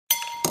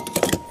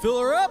Fill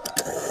her up.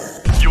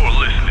 You're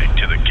listening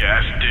to the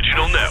Gas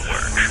Digital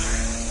Network.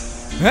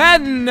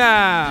 And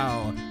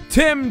now,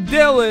 Tim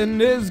Dillon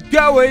is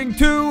going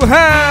to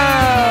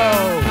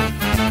hell.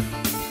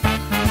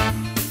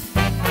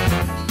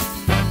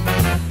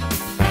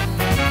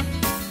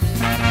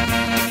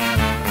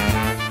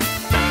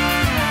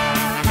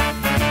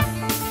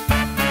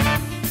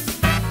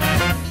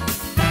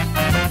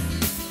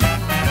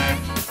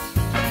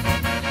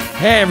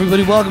 Hey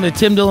everybody, welcome to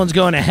Tim Dillon's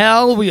Going to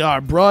Hell. We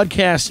are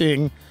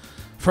broadcasting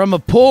from a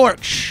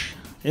porch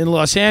in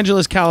Los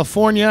Angeles,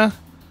 California.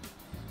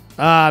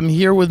 I'm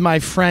here with my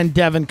friend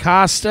Devan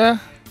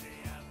Costa.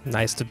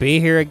 Nice to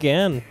be here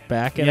again,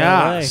 back in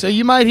LA. So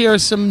you might hear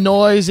some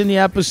noise in the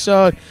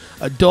episode,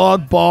 a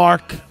dog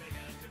bark,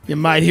 you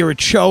might hear a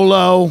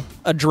cholo,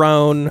 a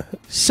drone,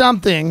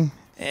 something.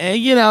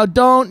 You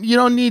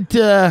don't need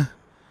to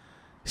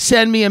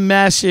send me a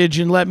message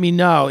and let me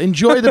know.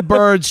 Enjoy the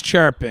birds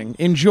chirping.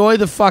 Enjoy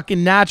the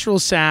fucking natural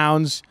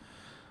sounds.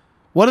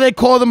 What do they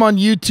call them on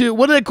YouTube?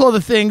 What do they call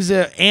the things?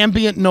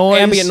 Ambient noise?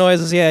 Ambient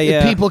noises, yeah.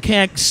 If people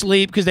can't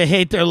sleep because they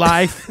hate their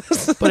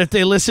life. But if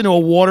they listen to a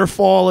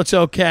waterfall, it's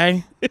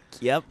okay.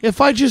 Yep.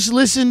 If I just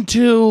listen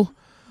to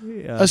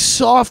a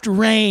soft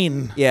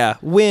rain. Yeah,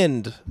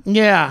 wind.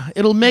 Yeah,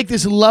 it'll make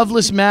this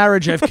loveless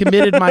marriage I've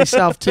committed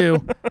myself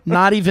to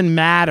not even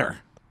matter.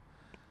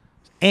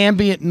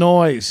 Ambient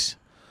noise.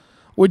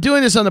 We're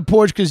doing this on the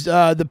porch because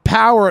the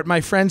power at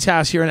my friend's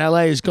house here in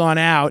LA has gone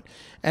out,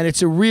 and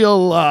it's a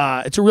real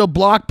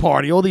block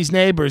party. All these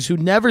neighbors who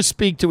never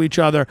speak to each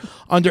other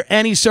under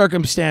any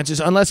circumstances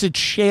unless it's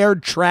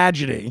shared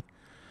tragedy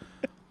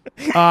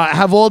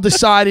have all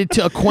decided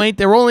to acquaint.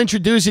 They're all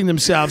introducing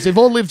themselves. They've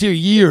all lived here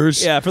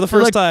years. Yeah, for the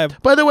first time.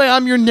 By the way,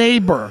 I'm your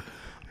neighbor.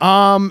 Do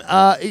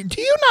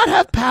you not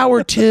have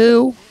power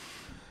too?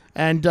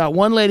 And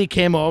one lady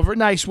came over,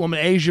 nice woman,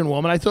 Asian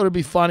woman. I thought it'd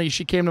be funny.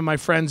 She came to my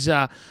friend's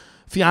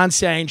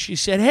fiance and she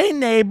said, "Hey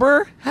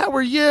neighbor, how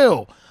are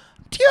you?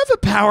 Do you have a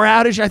power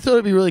outage?" I thought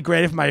it'd be really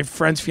great if my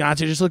friend's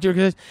fiance just looked at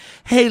her and said,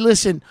 "Hey,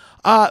 listen,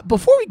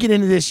 before we get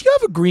into this, you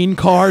have a green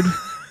card?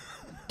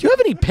 Do you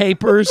have any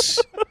papers?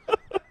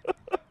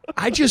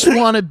 I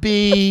want to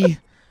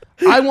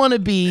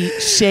be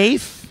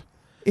safe.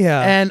 Yeah.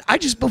 And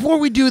before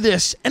we do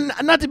this, and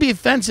not to be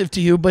offensive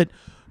to you, but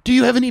do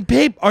you have any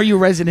paper? Are you a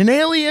resident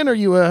alien? Are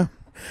you a..."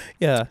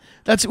 Yeah.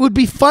 It would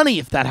be funny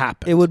if that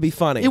happened. It would be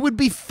funny. It would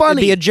be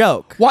funny. It'd be a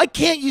joke. Why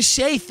can't you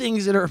say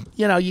things that are,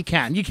 you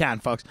can,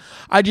 folks.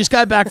 I just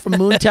got back from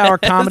Moon Tower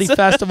Comedy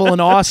Festival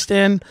in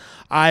Austin.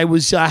 I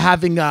was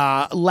having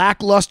a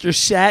lackluster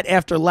set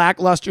after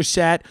lackluster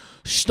set,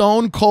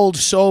 stone cold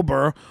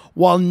sober,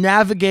 while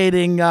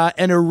navigating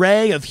an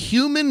array of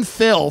human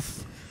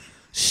filth,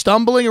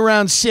 stumbling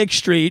around 6th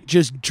Street,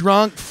 just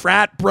drunk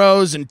frat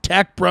bros and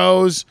tech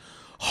bros,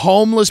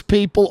 homeless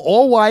people,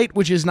 all white,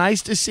 which is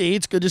nice to see.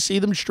 It's good to see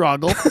them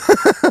struggle.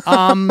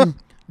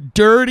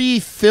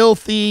 Dirty,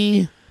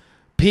 filthy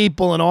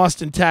people in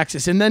Austin,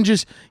 Texas. And then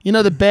just,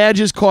 the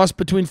badges cost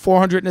between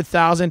 $400 and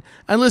 $1,000.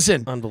 And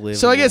listen, unbelievable.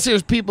 So I guess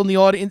there's people in the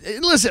audience.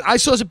 Listen, I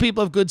saw some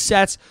people have good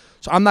sets,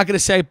 so I'm not going to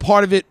say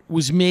part of it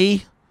was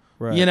me,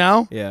 right.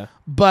 Yeah.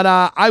 But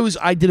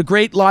I did a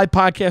great live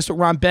podcast with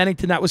Ron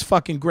Bennington. That was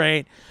fucking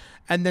great.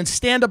 And then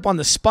Stand Up on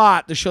the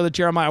Spot, the show that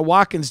Jeremiah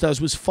Watkins does,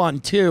 was fun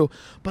too.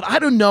 But I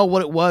don't know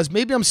what it was.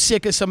 Maybe I'm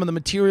sick of some of the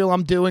material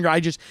I'm doing, or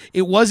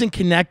it wasn't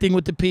connecting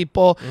with the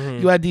people.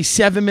 You had these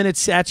 7-minute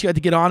sets. You had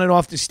to get on and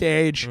off the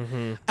stage.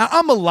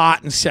 I'm a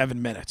lot in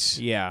 7 minutes.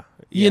 Yeah.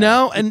 You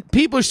know? And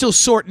people are still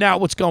sorting out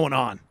what's going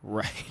on.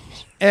 Right.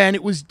 And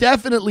it was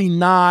definitely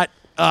not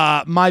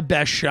my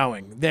best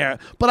showing there.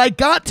 But I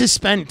got to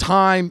spend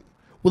time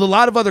with a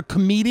lot of other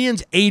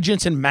comedians,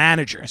 agents, and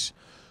managers.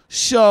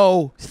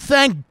 So,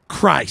 thank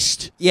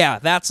Christ. Yeah,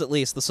 that's at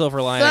least the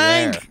silver lining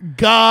there. Thank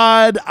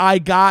God I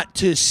got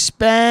to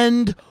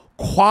spend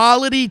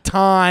quality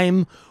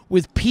time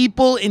with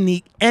people in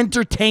the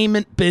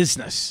entertainment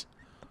business.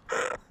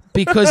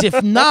 Because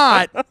if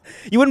not...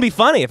 You wouldn't be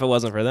funny if it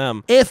wasn't for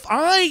them. If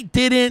I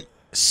didn't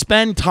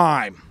spend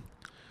time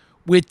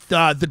with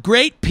the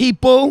great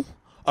people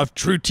of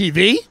True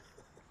TV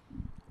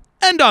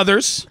and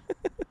others,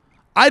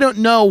 I don't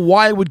know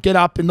why I would get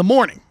up in the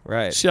morning.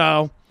 Right.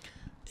 So...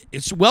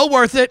 it's well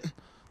worth it.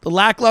 The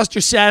lackluster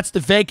sets, the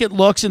vacant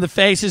looks in the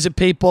faces of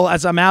people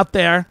as I'm out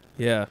there.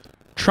 Yeah.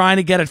 Trying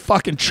to get a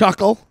fucking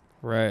chuckle.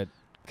 Right.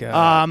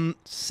 God.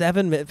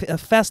 7 minutes. A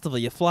festival.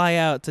 You fly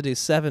out to do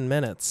 7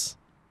 minutes.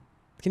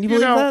 Can you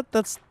believe that?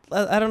 That's,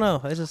 I don't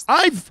know.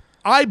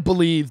 I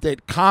believe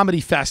that comedy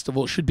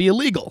festivals should be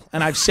illegal.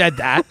 And I've said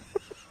that.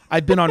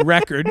 I've been on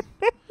record.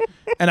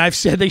 And I've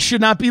said they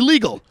should not be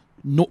legal.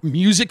 No,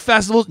 music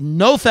festivals,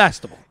 no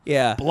festival.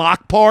 Yeah.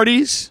 Block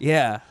parties.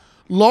 Yeah.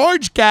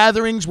 Large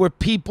gatherings where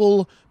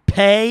people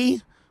pay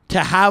to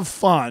have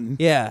fun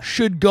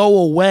should go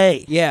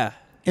away. Yeah.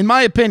 In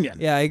my opinion.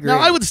 Yeah, I agree. Now,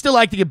 I would still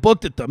like to get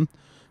booked at them.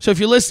 So if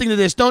you're listening to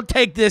this, don't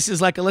take this as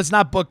like a let's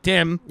not book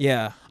Tim.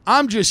 Yeah.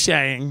 I'm just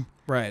saying.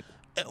 Right.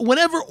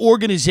 Whenever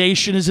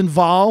organization is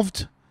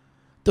involved,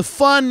 The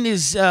fun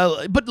is,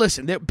 but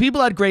listen,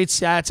 people had great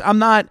sets. I'm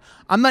not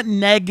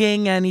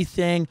negging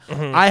anything.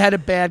 I had a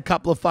bad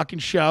couple of fucking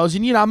shows,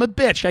 and I'm a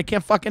bitch. I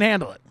can't fucking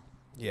handle it.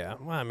 Yeah,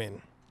 well, I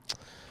mean,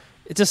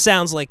 it just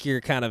sounds like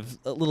you're kind of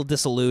a little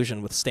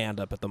disillusioned with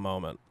stand-up at the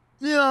moment.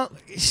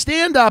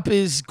 Stand-up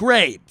is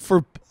great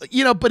for,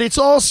 but it's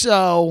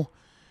also,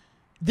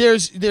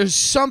 there's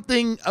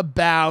something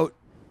about,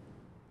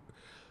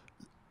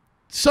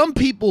 some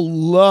people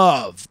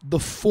love the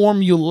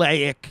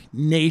formulaic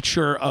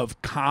nature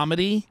of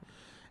comedy,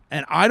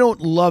 and I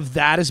don't love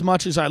that as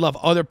much as I love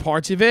other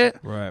parts of it.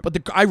 Right.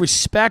 But I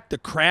respect the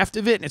craft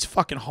of it, and it's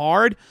fucking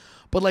hard.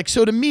 But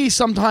so to me,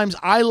 sometimes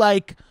I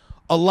like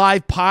a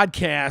live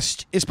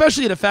podcast,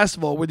 especially at a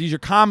festival where these are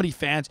comedy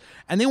fans,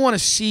 and they want to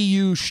see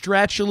you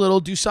stretch a little,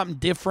 do something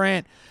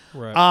different.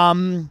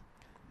 Right.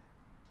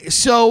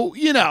 So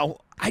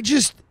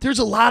there's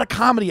a lot of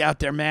comedy out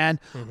there, man.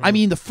 I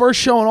mean, the first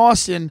show in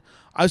Austin,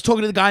 I was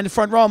talking to the guy in the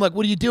front row. I'm like,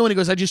 what are you doing? He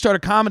goes, I just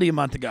started comedy a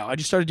month ago. I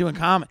just started doing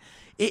comedy.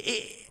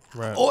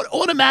 Right.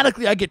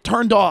 Automatically, I get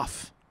turned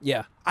off.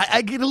 Yeah.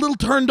 I get a little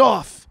turned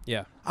off.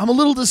 Yeah. I'm a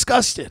little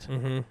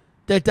disgusted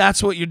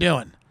that's what you're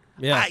doing.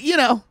 Yeah.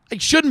 I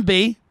shouldn't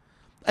be.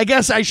 I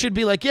guess I should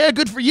be like, yeah,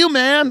 good for you,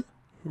 man.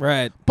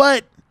 Right.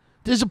 But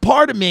there's a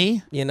part of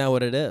me. You know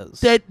what it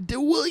is. That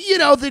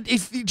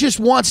if he just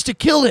wants to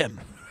kill him.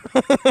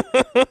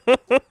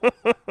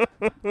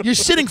 You're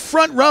sitting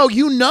front row.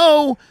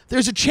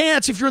 There's a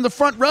chance if you're in the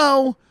front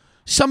row,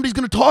 somebody's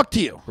going to talk to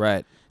you.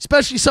 Right.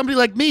 Especially somebody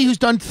like me who's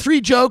done 3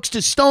 jokes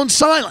to stone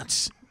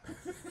silence.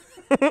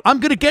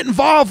 I'm going to get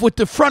involved with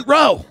the front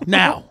row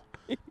now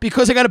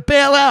because I got to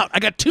bail out. I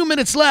got 2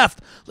 minutes left.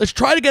 Let's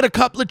try to get a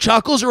couple of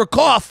chuckles or a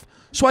cough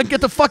so I can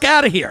get the fuck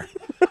out of here.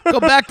 Go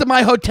back to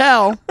my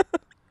hotel.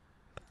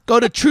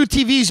 Go to True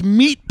TV's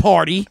meat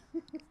party.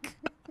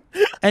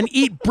 And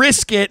eat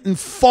brisket and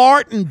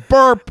fart and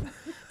burp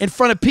in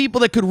front of people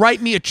that could write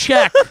me a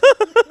check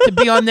to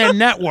be on their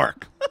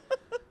network.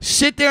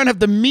 Sit there and have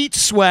the meat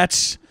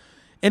sweats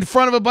in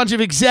front of a bunch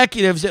of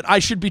executives that I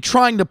should be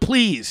trying to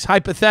please,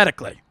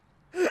 hypothetically.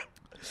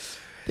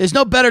 There's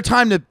no better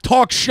time to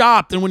talk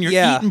shop than when you're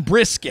eating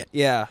brisket.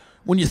 Yeah.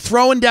 When you're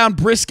throwing down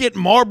brisket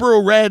and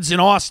Marlboro Reds in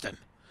Austin.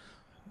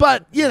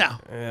 But,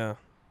 Yeah.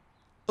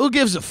 Who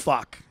gives a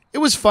fuck? It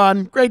was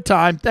fun. Great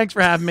time. Thanks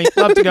for having me.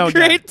 Love to go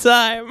again. Great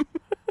time.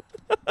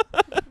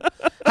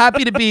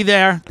 Happy to be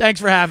there. Thanks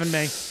for having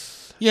me.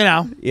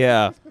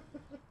 Yeah.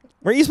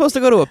 Weren't you supposed to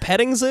go to a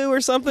petting zoo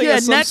or something? Yeah,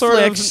 Some Netflix,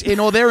 sort of... in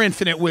all their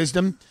infinite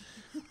wisdom,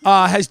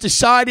 has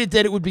decided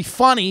that it would be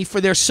funny for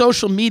their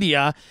social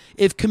media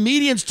if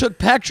comedians took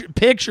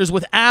pictures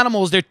with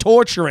animals they're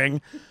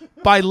torturing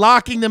by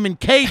locking them in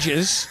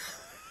cages.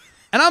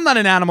 And I'm not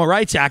an animal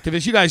rights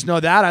activist. You guys know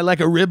that. I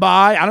like a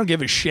ribeye. I don't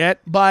give a shit.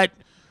 But...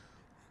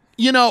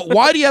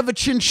 why do you have a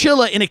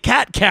chinchilla in a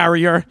cat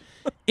carrier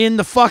in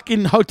the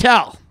fucking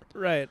hotel?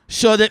 Right.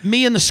 So that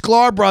me and the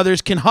Sklar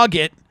brothers can hug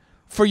it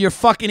for your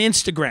fucking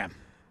Instagram.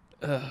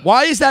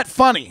 Why is that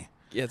funny?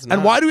 Yeah, it's not.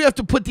 And why do we have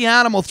to put the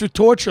animal through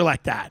torture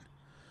like that?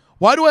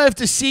 Why do I have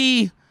to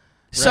see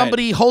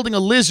somebody holding a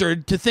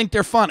lizard to think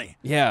they're funny?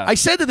 Yeah. I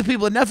said to the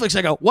people at Netflix,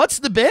 I go, what's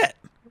the bit?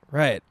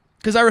 Right.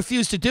 Because I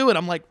refuse to do it.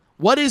 I'm like,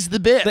 what is the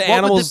bit? The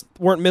animals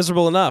weren't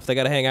miserable enough. They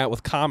got to hang out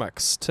with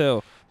comics,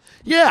 too.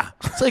 Yeah.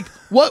 It's like,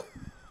 what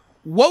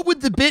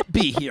would the bit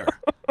be here?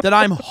 That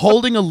I'm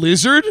holding a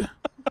lizard?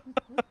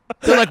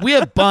 They're like, we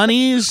have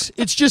bunnies.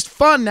 It's just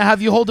fun to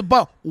have you hold a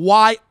bunny.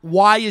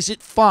 Why is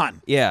it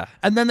fun? Yeah.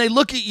 And then they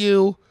look at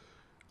you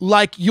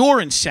like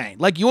you're insane,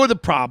 like you're the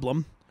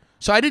problem.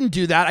 So I didn't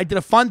do that. I did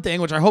a fun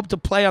thing, which I hope to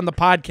play on the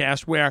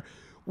podcast, where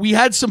we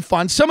had some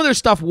fun. Some of their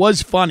stuff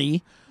was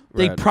funny.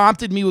 They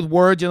prompted me with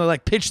words,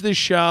 like, pitch this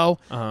show.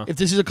 If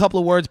this is a couple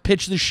of words,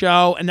 pitch the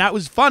show. And that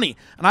was funny.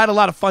 And I had a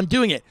lot of fun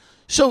doing it.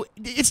 So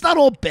it's not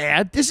all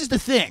bad. This is the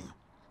thing.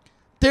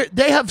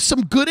 They have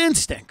some good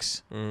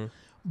instincts.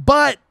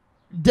 But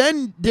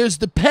then there's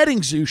the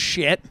petting zoo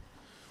shit,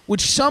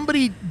 which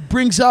somebody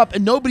brings up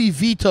and nobody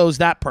vetoes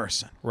that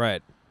person.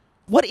 Right.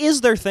 What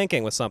is their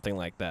thinking with something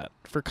like that?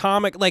 For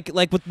comic,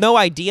 like with no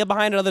idea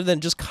behind it other than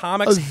just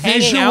comics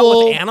hanging out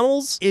with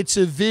animals? It's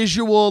a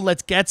visual.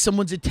 Let's get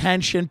someone's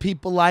attention.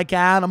 People like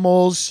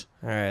animals.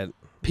 All right.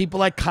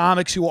 People like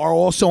comics who are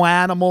also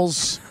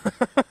animals.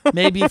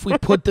 Maybe if we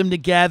put them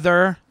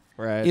together,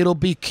 it'll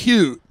be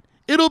cute.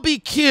 It'll be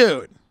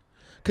cute.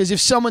 Because if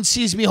someone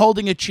sees me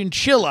holding a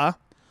chinchilla,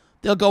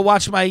 they'll go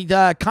watch my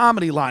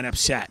comedy lineup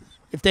set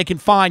if they can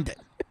find it.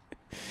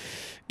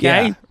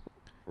 Okay? Yeah.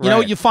 You know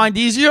what you find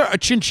easier? A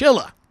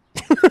chinchilla.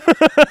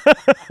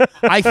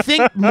 I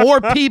think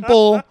more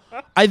people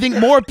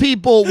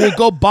will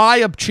go buy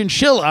a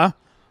chinchilla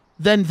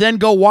than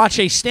go watch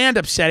a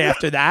stand-up set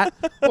after that.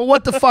 But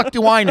what the fuck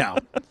do I know?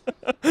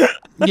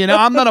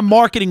 I'm not a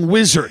marketing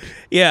wizard.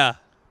 Yeah.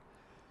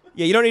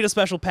 Yeah, you don't need a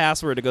special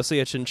password to go see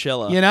a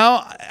chinchilla.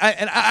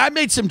 I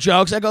made some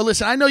jokes. I go,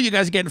 listen, I know you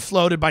guys are getting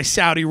floated by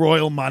Saudi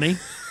royal money.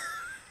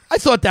 I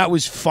thought that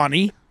was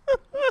funny.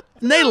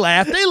 And they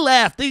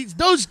laughed.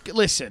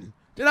 Listen,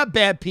 they're not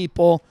bad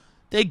people.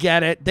 They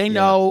get it. They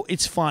know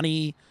it's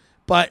funny.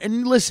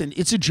 And listen,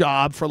 it's a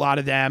job for a lot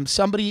of them.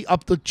 Somebody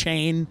up the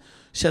chain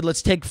said,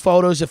 let's take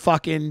photos of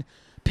fucking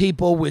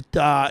people with,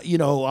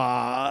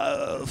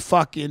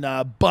 fucking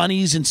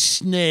bunnies and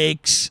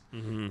snakes.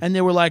 And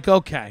they were like,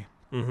 okay.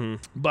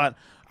 But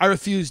I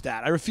refused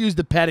that. I refused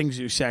the petting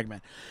zoo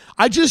segment.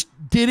 I just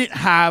didn't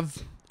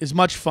have as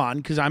much fun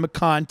because I'm a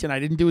cunt and I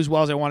didn't do as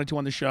well as I wanted to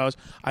on the shows.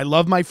 I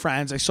love my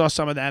friends. I saw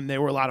some of them. They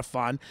were a lot of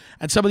fun.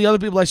 And some of the other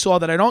people I saw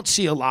that I don't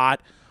see a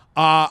lot,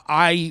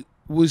 I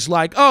was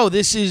like, oh,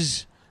 this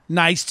is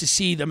nice to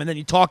see them. And then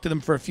you talk to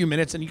them for a few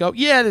minutes and you go,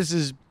 yeah, this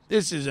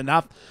is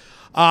enough.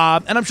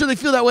 And I'm sure they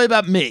feel that way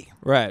about me.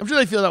 Right. I'm sure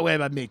they feel that way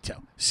about me too.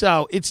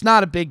 So it's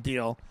not a big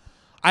deal.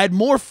 I had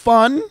more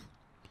fun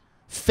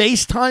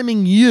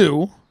FaceTiming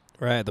you.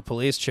 Right, the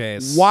police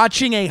chase.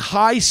 Watching a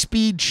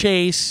high-speed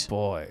chase.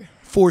 Boy.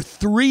 For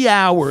 3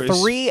 hours.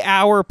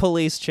 3-hour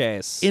police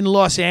chase. In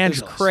Los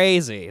Angeles. It was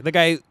crazy. The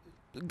guy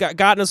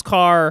got in his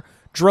car,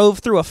 drove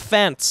through a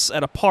fence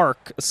at a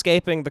park,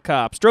 escaping the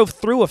cops. Drove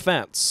through a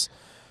fence.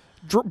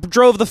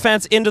 Drove the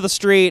fence into the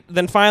street.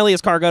 Then finally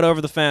his car got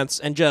over the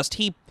fence and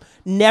he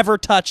never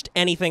touched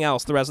anything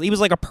else the rest of it. He was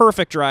like a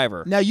perfect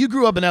driver. Now, you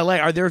grew up in L.A.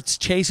 Are there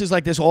chases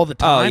like this all the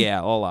time? Oh,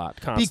 yeah, a lot.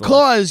 Constantly.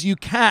 Because you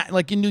can't,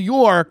 like in New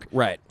York,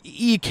 right?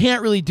 You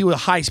can't really do a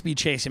high-speed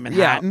chase in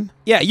Manhattan.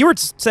 Yeah, you were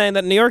saying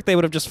that in New York they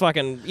would have just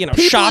fucking,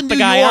 shot the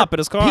guy up at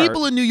his car.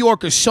 People in New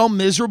York are so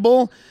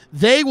miserable,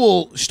 they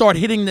will start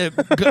hitting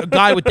the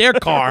guy with their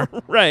car.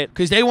 Right.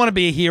 Because they want to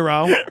be a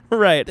hero.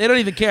 Right. They don't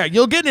even care.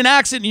 You'll get in an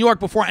accident in New York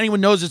before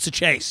anyone knows it's a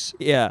chase.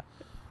 Yeah.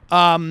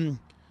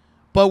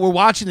 But we're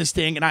watching this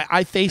thing, and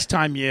I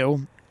FaceTime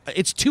you.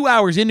 It's 2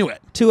 hours into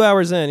it. 2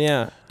 hours in,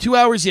 yeah. 2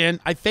 hours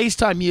in, I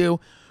FaceTime you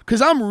because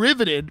I'm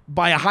riveted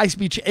by a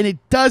high-speed chase, and it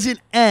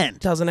doesn't end.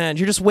 It doesn't end.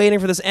 You're just waiting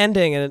for this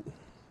ending, and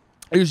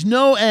there's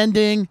no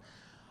ending.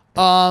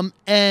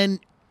 And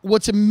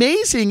what's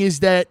amazing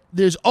is that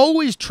there's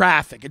always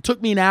traffic. It took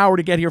me an hour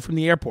to get here from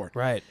the airport.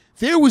 Right.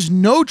 There was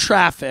no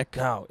traffic.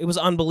 No, it was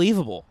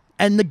unbelievable.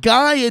 And the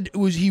guy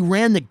he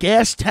ran the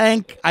gas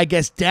tank, I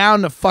guess,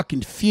 down to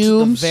fucking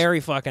fumes. The very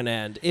fucking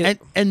end.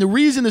 And the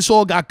reason this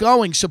all got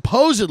going,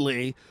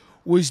 supposedly,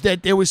 was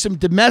that there was some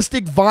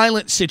domestic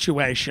violence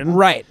situation.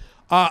 Right.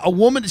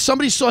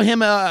 Somebody saw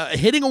him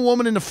hitting a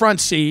woman in the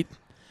front seat,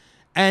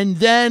 and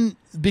then,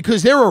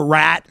 because they're a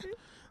rat,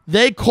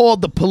 they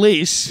called the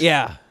police.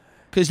 Yeah.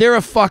 Because they're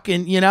a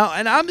fucking,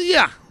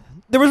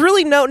 There was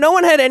really no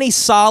one had any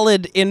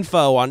solid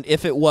info on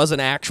if it was an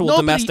actual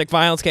domestic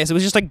violence case. It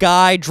was just a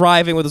guy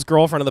driving with his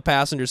girlfriend in the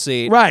passenger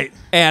seat. Right.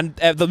 And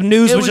the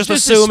news was just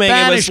assuming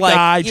a it was like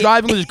guy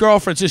driving with his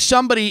girlfriend. So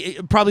somebody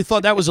probably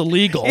thought that was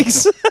illegal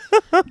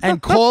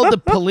and called the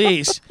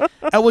police.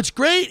 And what's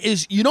great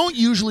is you don't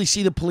usually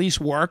see the police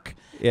work.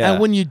 Yeah.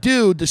 And when you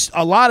do,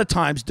 a lot of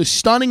times the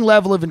stunning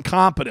level of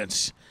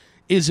incompetence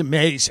is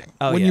amazing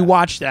when you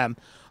watch them.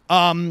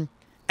 And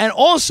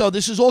also,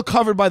 this is all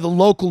covered by the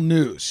local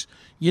news.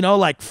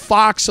 Like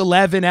Fox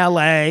 11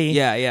 LA.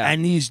 Yeah, yeah.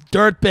 And these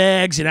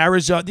dirtbags in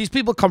Arizona. These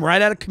people come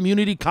right out of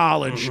community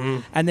college,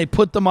 and they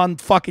put them on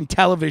fucking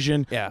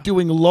television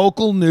doing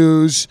local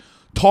news,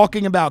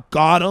 talking about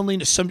God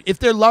only. If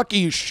they're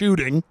lucky,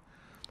 shooting.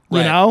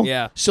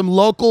 Yeah. Some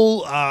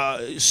local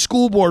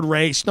school board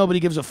race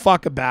nobody gives a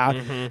fuck about.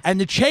 And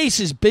the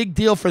chase is big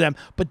deal for them.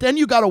 But then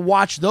you got to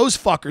watch those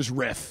fuckers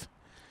riff.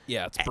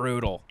 Yeah, it's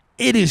brutal.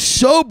 It is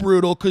so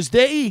brutal because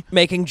they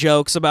making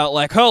jokes about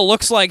like, oh,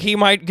 looks like he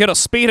might get a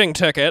speeding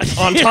ticket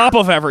on top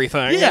of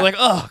everything. Yeah. You're like,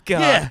 oh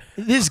god. Yeah,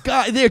 this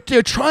guy,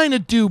 they're trying to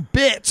do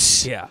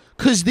bits. Yeah.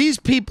 Because these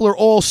people are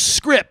all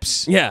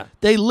scripts. Yeah.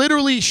 They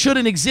literally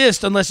shouldn't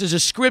exist unless there's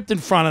a script in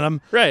front of them.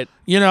 Right.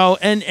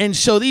 And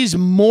so these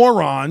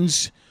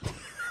morons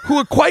who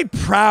are quite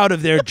proud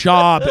of their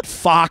job at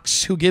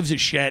Fox, who gives a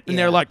shit, and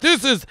they're like,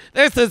 this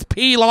is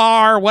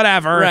Pilar,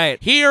 whatever, right,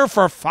 here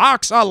for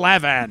Fox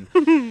 11.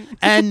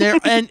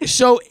 and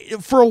so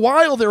for a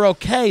while they're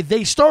okay.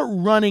 They start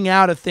running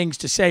out of things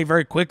to say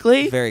very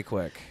quickly. Very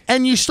quick.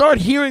 And you start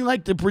hearing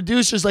like the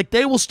producers, like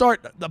they will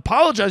start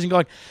apologizing,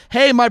 going,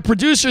 hey, my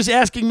producer's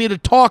asking me to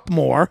talk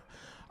more.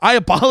 I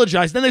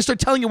apologize. Then they start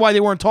telling you why they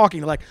weren't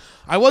talking. They're like,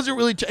 I wasn't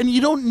really... and you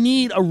don't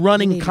need a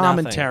running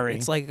commentary. Nothing.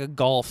 It's like a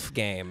golf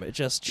game.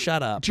 Just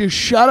shut up. Just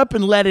shut up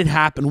and let it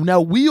happen. Now,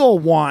 we're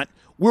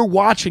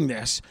watching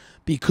this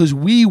because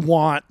we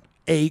want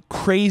a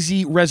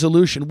crazy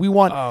resolution. We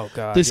want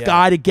this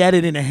guy to get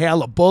it in a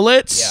hail of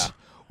bullets. Yeah.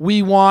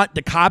 We want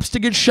the cops to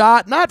get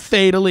shot, not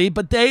fatally,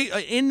 but they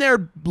in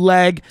their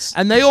leg,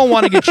 and they all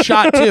want to get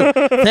shot too.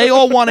 They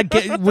all want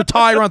to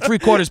retire on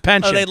 3/4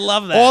 pension. Oh, they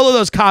love that. All of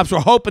those cops were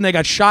hoping they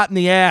got shot in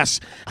the ass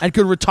and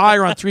could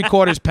retire on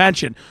 3/4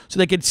 pension, so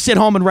they could sit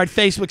home and write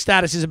Facebook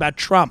statuses about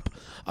Trump.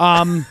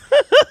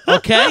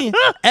 Okay,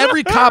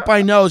 every cop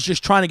I know is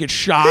just trying to get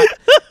shot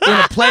in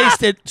a place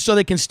so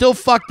they can still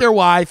fuck their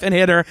wife and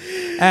hit her,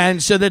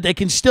 and so that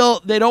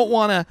they don't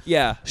want to.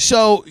 Yeah.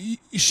 So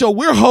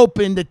we're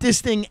hoping that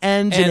this thing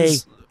ends in a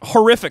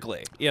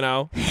horrifically,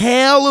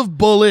 hail of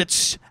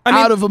bullets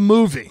out of a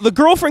movie. The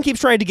girlfriend keeps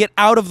trying to get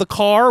out of the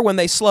car when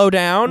they slow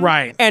down,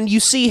 right? And you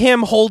see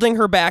him holding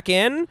her back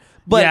in.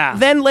 But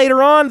then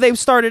later on, they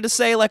started to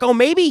say, like, oh,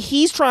 maybe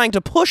he's trying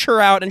to push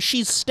her out and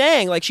she's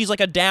staying. Like, she's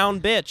like a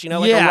down bitch, you know,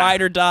 like a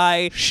ride or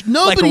die.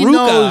 Nobody like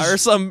knows. Or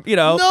some, you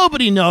know.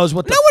 Nobody knows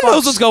what the No one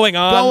knows what's going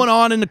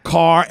on. in the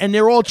car, and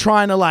they're all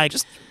trying to, like,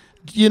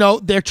 you know,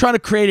 they're trying to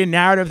create a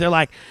narrative. They're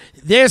like,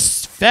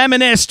 this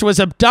feminist was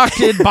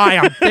abducted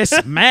by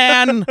this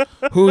man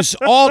who's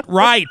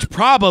alt-right,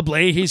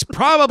 probably. He's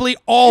probably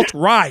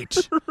alt-right.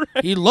 Right.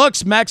 He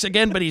looks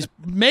Mexican, but he's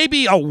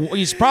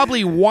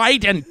probably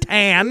white and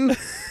tan.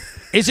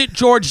 Is it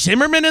George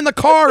Zimmerman in the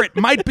car? It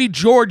might be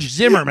George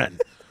Zimmerman.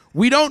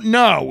 We don't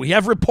know. We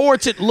have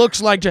reports it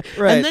looks like...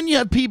 And then you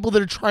have people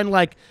that are trying to,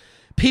 like...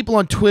 People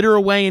on Twitter are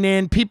weighing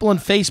in. People on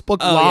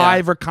Facebook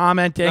Live are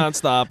commenting.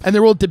 Nonstop. And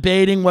they're all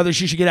debating whether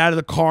she should get out of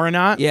the car or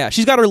not. Yeah,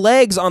 she's got her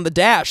legs on the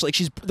dash. Like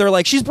they're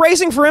like, she's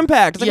bracing for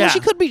impact. It's like, well,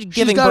 she could be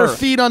giving birth. She's got her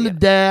feet on the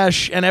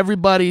dash, and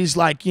everybody's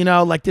like, you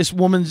know, like this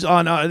woman's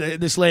on,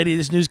 this lady,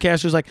 this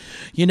newscaster's like,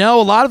 you know,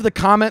 a lot of the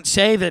comments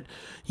say that,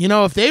 you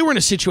know, if they were in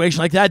a situation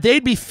like that,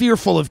 they'd be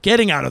fearful of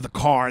getting out of the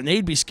car, and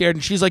they'd be scared.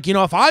 And she's like, you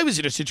know, if I was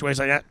in a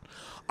situation like that,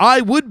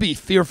 I would be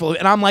fearful.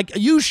 And I'm like,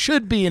 you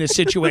should be in a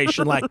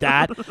situation like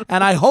that.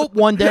 And I hope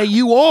one day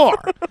you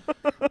are.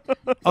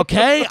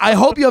 Okay? I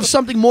hope you have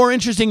something more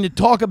interesting to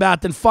talk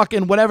about than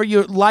fucking whatever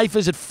your life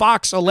is at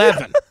Fox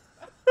 11.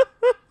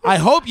 I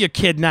hope you're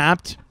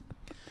kidnapped.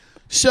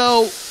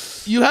 So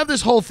you have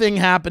this whole thing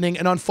happening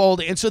and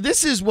unfolding. And so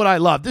this is what I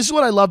love. This is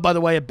what I love, by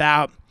the way,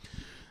 about...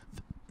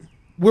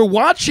 We're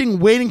watching,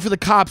 waiting for the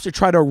cops to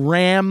try to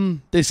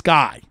ram this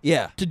guy.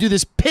 Yeah. To do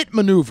this pit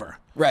maneuver.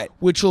 Right.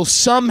 Which will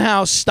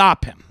somehow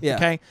stop him. Yeah.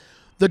 Okay?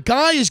 The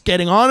guy is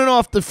getting on and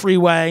off the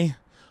freeway,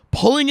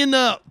 pulling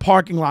into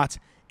parking lots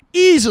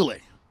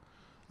easily.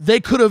 They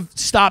could have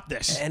stopped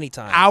this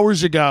anytime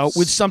hours ago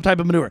with some type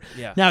of maneuver.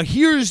 Yeah. Now,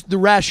 here's the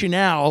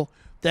rationale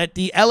that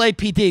the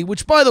LAPD,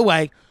 which, by the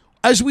way,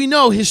 as we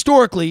know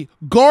historically,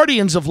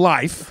 guardians of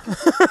life,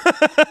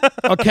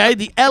 okay,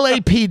 the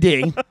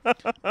LAPD,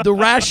 the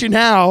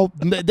rationale,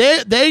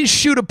 they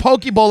shoot a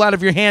Pokeball out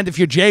of your hand if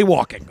you're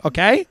jaywalking,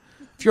 okay?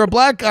 If you're a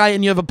black guy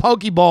and you have a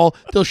Pokeball,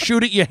 they'll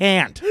shoot at your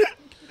hand.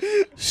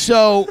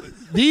 So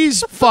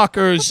these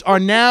fuckers are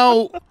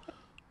now,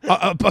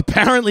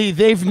 apparently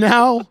they've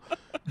now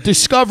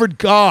discovered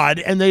God,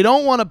 and they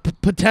don't want to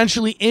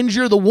potentially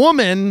injure the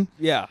woman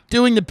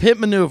doing the pit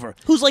maneuver.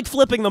 Who's like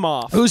flipping them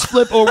off. Who's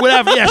or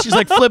whatever. Yeah, she's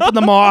like flipping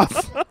them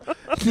off.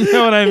 You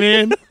know what I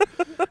mean?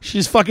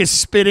 She's fucking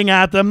spitting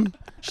at them.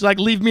 She's like,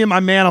 leave me and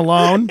my man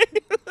alone.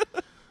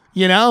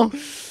 You know?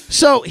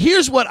 So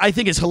here's what I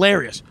think is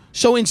hilarious.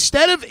 So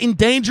instead of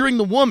endangering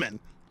the woman,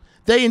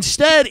 they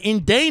instead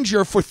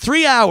endanger for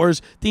 3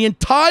 hours the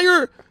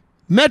entire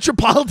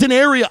metropolitan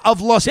area of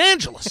Los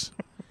Angeles.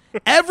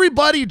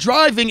 Everybody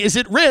driving is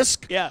at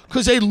risk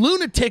because a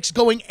lunatic's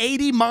going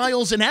 80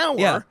 miles an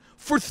hour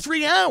for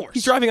 3 hours.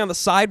 He's driving on the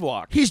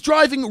sidewalk. He's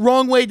driving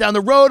wrong way down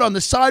the road on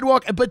the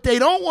sidewalk, but they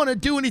don't want to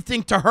do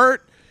anything to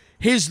hurt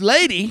his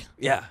lady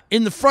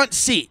in the front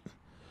seat.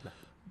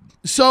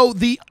 So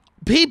the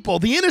people,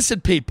 the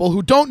innocent people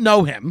who don't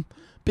know him,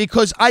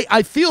 because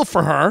I feel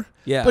for her,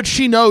 but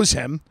she knows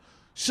him,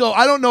 so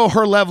I don't know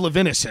her level of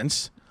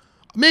innocence.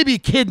 Maybe he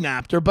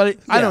kidnapped her, but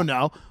I don't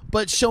know.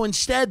 But so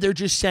instead, they're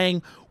just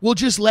saying, we'll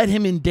just let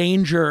him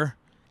endanger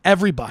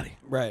everybody.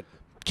 Right.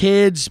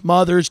 Kids,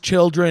 mothers,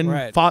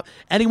 children,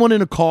 anyone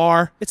in a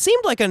car. It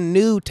seemed like a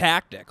new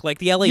tactic. Like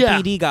the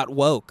LAPD got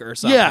woke or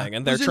something,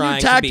 and they're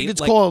trying to be...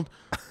 It's called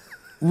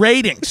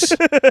ratings.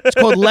 It's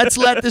called let's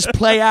let this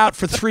play out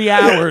for 3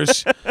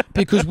 hours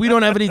because we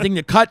don't have anything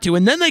to cut to.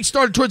 And then they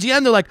started towards the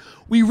end, they're like,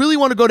 we really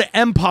want to go to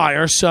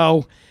Empire,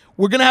 so...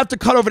 We're going to have to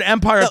cut over to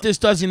Empire if this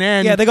doesn't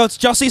end. Yeah, they go, it's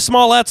Jussie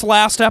Smollett's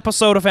last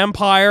episode of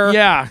Empire.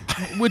 Yeah,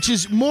 which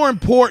is more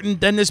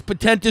important than this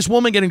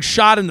woman getting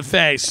shot in the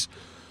face.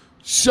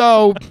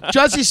 So,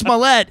 Jussie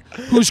Smollett,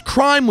 whose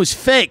crime was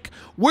fake,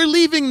 we're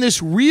leaving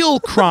this real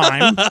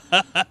crime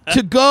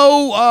to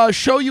go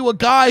show you a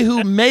guy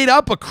who made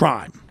up a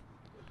crime.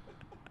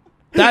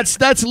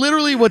 That's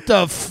literally what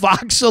the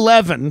Fox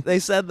 11. They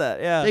said that,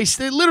 yeah.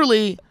 They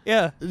literally,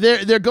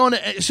 they're going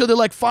to, so they're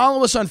like,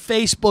 follow us on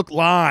Facebook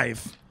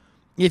Live.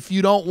 If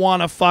you don't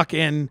want to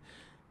fucking,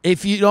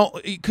 if you don't,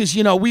 because,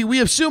 you know,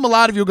 we assume a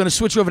lot of you are going to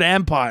switch over to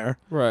Empire.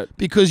 Right.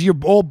 Because you're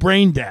all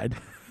brain dead.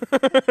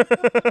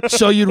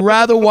 So you'd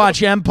rather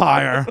watch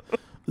Empire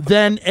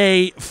than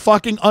a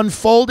fucking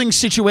unfolding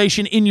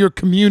situation in your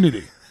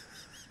community.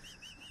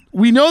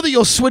 We know that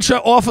you'll switch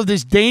off of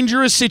this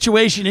dangerous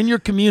situation in your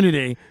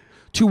community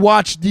to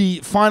watch the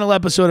final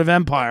episode of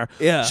Empire.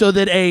 Yeah. So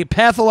that a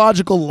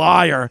pathological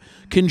liar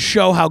can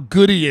show how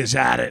good he is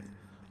at it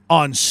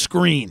on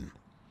screen.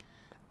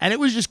 And it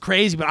was just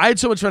crazy, but I had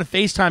so much fun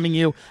FaceTiming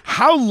you.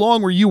 How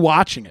long were you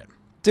watching it?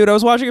 Dude, I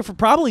was watching it for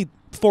probably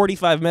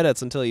 45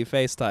 minutes until you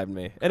FaceTimed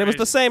me. And it was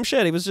the same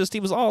shit. He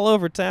was all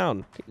over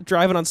town.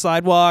 Driving on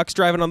sidewalks,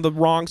 driving on the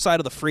wrong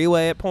side of the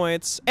freeway at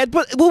points. But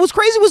what was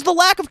crazy was the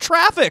lack of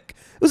traffic.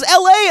 It was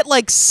LA at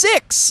like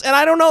 6, and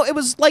I don't know, it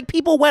was like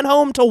people went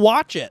home to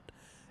watch it.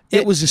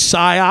 It was a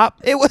psyop.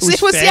 It was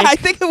fake. yeah, I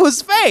think it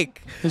was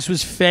fake. This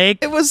was fake.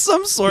 It was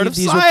some sort of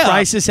These psyop. were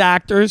crisis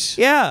actors.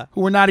 Yeah.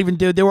 Who were not even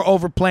dude. They were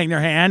overplaying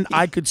their hand.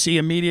 I could see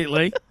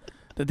immediately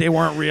that they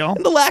weren't real.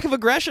 And the lack of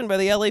aggression by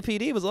the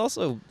LAPD was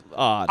also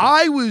odd.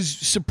 I was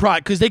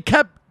surprised because they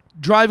kept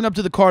driving up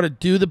to the car to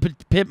do the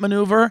pit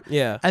maneuver.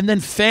 Yeah. And then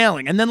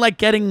failing. And then like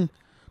getting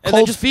and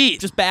cold then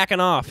feet. Just backing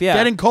off, yeah.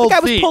 Getting cold feet.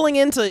 The guy feet. was pulling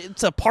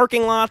into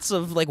parking lots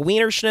of like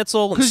Wiener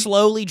Schnitzel and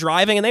slowly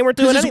driving, and they weren't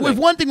doing anything. If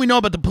one thing we know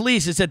about the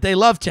police is that they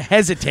love to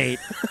hesitate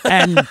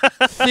and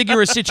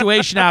figure a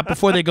situation out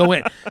before they go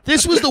in.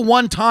 This was the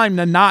one time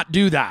to not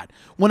do that.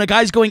 When a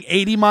guy's going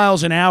 80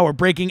 miles an hour,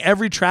 breaking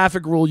every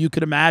traffic rule you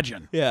could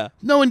imagine. Yeah.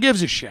 No one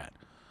gives a shit.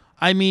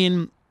 I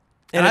mean...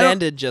 And it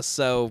ended just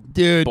so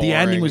Dude, boring. the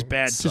ending was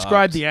bad.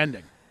 Describe the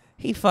ending.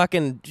 He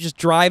fucking just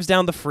drives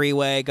down the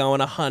freeway going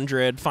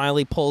 100,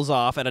 finally pulls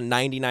off at a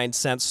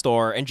 99-cent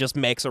store and just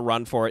makes a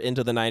run for it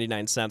into the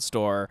 99-cent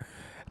store.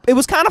 It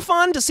was kind of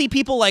fun to see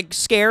people like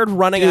scared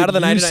running out of the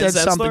 99-cent store. You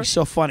said something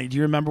so funny. Do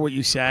you remember what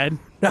you said?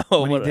 No.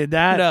 When you did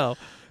that? No.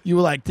 You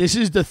were like, this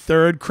is the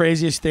third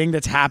craziest thing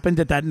that's happened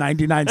at that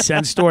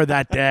 99-cent store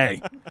that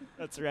day.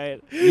 That's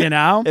right. You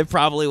know? It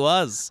probably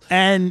was.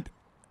 And...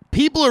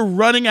 people are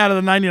running out of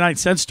the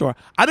 99-cent store.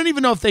 I don't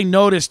even know if they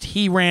noticed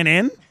he ran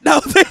in. No,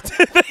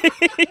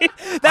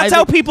 that's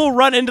how people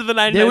run into the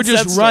 99-cent store. They were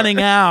just running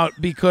out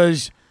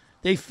because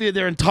they feel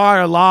their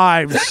entire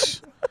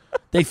lives,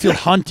 they feel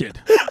hunted.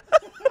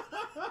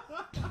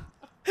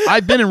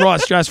 I've been in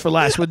Ross Dress for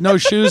Less with no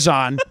shoes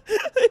on.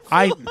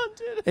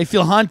 They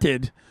feel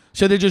hunted,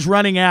 so they're just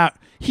running out.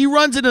 He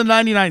runs into the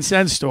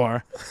 99-cent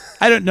store,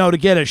 I don't know, to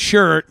get a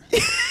shirt.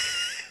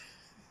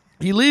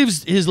 He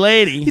leaves his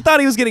lady. He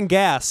thought he was getting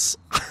gas.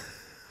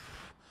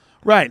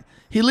 Right.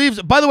 He leaves.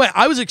 By the way,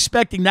 I was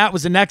expecting that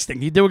was the next thing.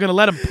 They were going to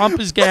let him pump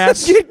his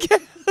gas, Get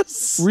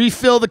gas.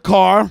 refill the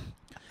car,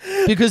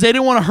 because they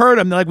didn't want to hurt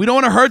him. They're like, we don't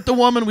want to hurt the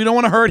woman. We don't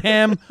want to hurt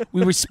him.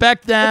 We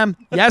respect them.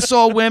 Yes,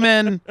 all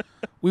women.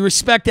 We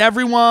respect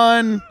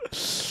everyone.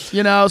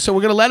 You know, so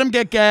we're going to let him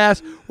get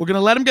gas. We're going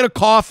to let him get a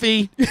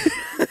coffee.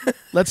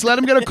 Let's let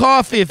him get a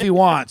coffee if he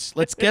wants.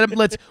 Let's get him.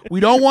 We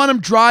don't want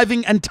him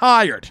driving and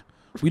tired.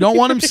 We don't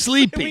want him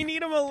sleepy. We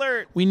need him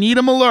alert. We need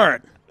him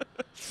alert.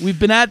 We've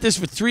been at this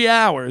for 3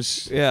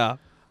 hours. Yeah.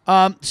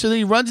 So then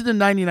he runs into the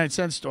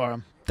 99-cent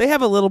store. They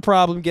have a little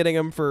problem getting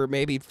him for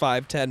maybe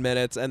 5-10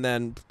 minutes, and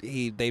then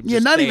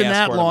not even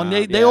that long.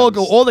 They all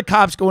go. All the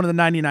cops go into the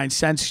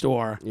 99-cent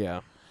store. Yeah.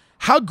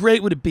 How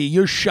great would it be?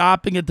 You're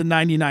shopping at the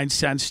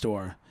 99-cent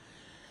store,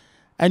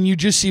 and you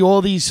just see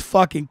all these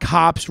fucking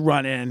cops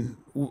run in,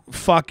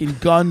 fucking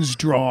guns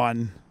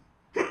drawn.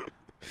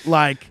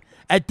 Like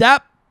at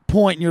that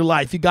point in your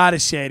life, you got to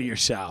say to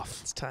yourself,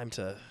 It's time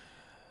to...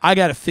 I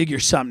got to figure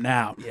something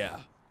out. Yeah.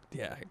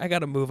 Yeah. I got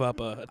to move up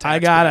a tax I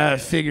got to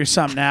bracket. figure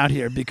something out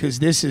here because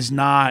this is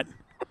not...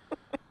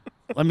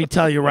 Let me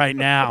tell you right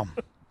now.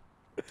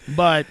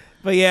 But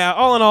yeah,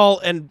 all in all,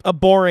 and a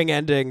boring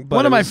ending, but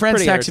one of it my was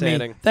friends pretty texted me,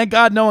 entertaining. thank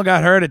God no one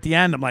got hurt at the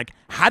end. I'm like,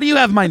 how do you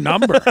have my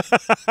number?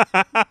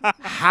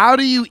 How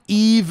do you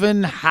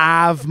even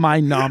have my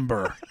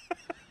number?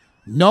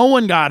 No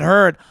one got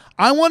hurt.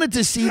 I wanted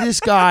to see this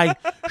guy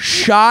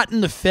shot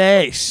in the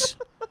face.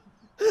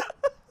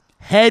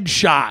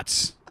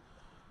 Headshots.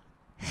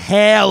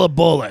 Hail of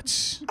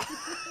bullets.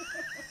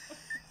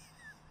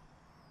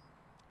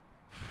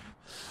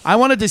 I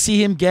wanted to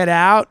see him get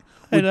out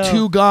with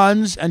 2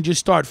 guns and just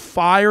start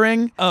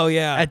firing Oh,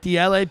 yeah. at the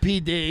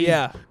LAPD.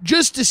 Yeah.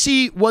 Just to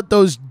see what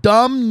those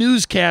dumb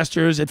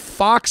newscasters at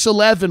Fox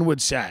 11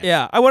 would say.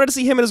 Yeah, I wanted to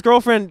see him and his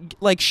girlfriend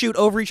like shoot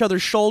over each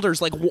other's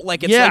shoulders, like it's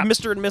like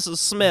Mr. and Mrs.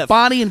 Smith.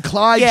 Bonnie and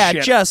Clyde Yeah,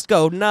 shit. just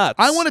go nuts.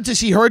 I wanted to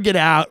see her get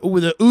out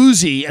with a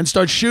Uzi and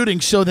start shooting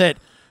so that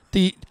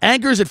the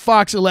anchors at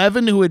Fox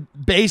 11 who had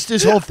based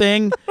this whole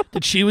thing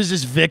that she was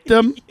this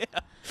victim,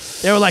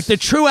 they were like, the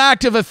true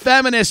act of a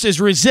feminist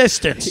is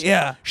resistance.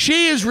 Yeah.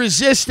 She is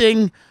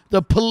resisting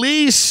the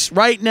police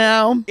right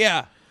now.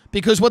 Yeah.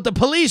 Because what the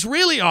police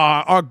really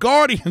are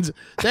guardians.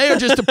 They are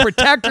just the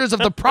protectors of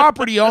the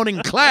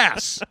property-owning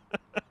class.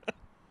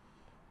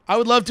 I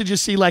would love to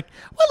just see like,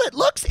 well, it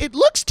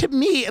looks to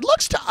me, it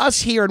looks to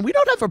us here, and we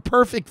don't have a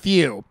perfect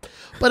view,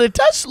 but it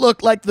does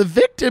look like the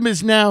victim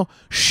is now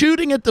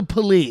shooting at the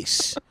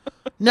police.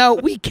 Now,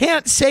 we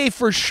can't say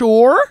for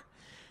sure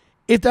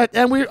if that,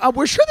 and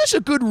we're sure there's a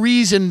good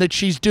reason that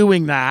she's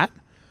doing that,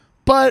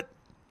 but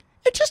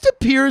it just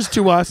appears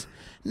to us.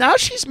 Now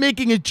she's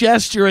making a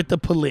gesture at the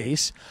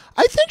police.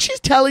 I think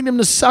she's telling them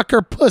to suck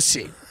her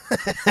pussy.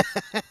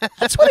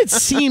 That's what it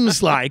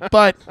seems like,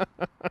 but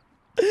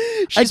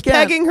She's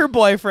pegging her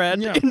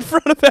boyfriend in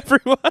front of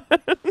everyone.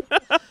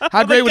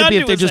 How great would it be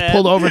if they just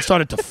pulled over and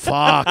started to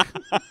fuck?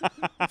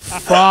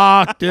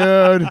 Fuck,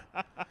 dude.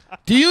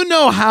 Do you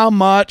know how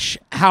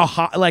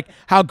hot, like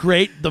how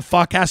great the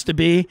fuck has to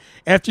be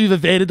after you've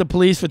evaded the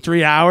police for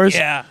 3 hours?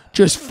 Yeah.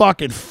 Just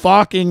fucking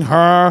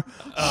her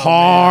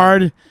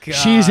hard.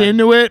 She's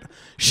into it.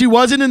 She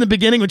wasn't in the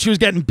beginning when she was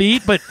getting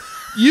beat, but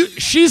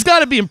she's got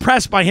to be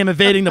impressed by him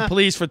evading the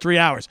police for 3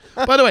 hours.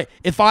 By the way,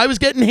 if I was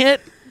getting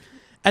hit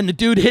and the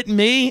dude hitting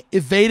me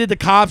evaded the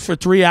cops for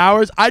 3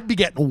 hours, I'd be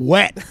getting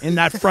wet in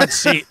that front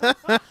seat.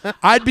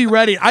 I'd be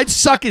ready. I'd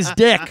suck his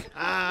dick.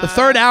 The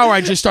third hour,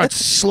 I'd just start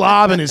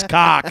slobbing his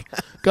cock,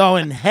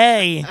 going,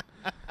 hey,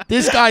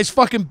 this guy's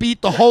fucking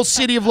beat the whole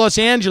city of Los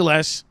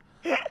Angeles.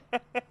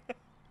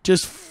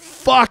 Just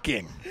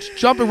fucking. Just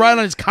jumping right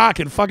on his cock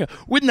and fucking.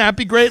 Wouldn't that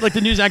be great? Like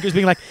the news anchors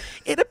being like,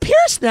 it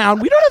appears now,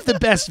 we don't have the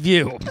best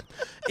view.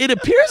 It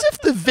appears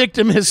if the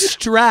victim has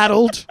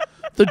straddled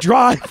the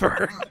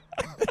driver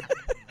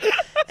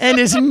and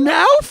is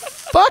now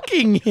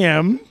fucking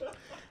him.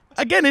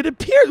 Again, it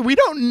appears we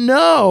don't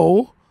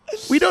know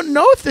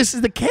if this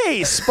is the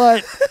case,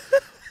 but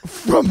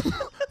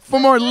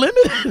from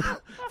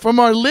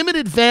our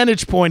limited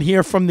vantage point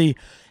here from the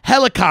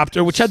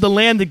helicopter, which had to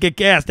land to get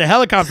gas. The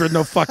helicopter had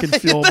no fucking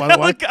fuel, by the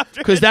way,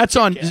 because that's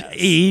on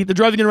E. The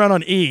driver's getting around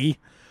on E.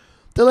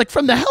 They're like,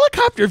 from the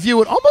helicopter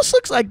view, it almost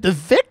looks like the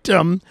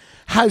victim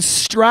has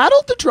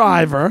straddled the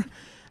driver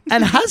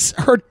and has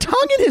her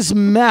tongue in his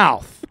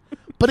mouth.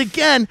 But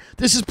again,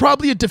 this is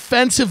probably a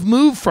defensive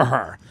move for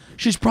her.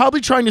 She's probably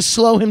trying to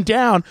slow him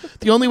down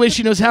the only way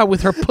she knows how,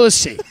 with her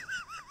pussy.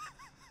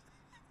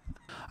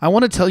 I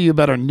want to tell you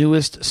about our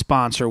newest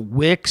sponsor,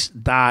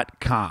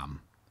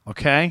 Wix.com,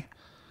 okay?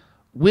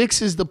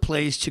 Wix is the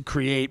place to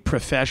create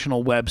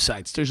professional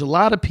websites. There's a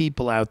lot of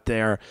people out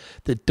there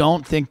that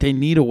don't think they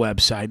need a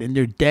website, and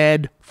they're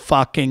dead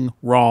fucking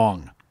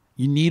wrong.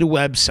 You need a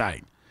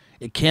website.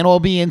 It can't all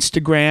be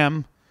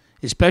Instagram,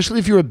 especially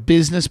if you're a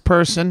business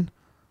person,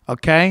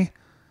 okay?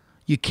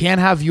 You can't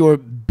have your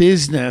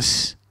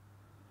business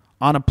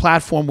on a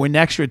platform where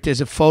next to it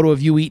there's a photo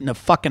of you eating a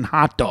fucking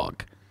hot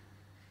dog.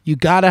 You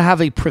got to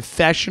have a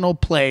professional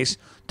place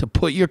to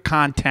put your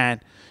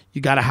content.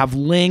 You got to have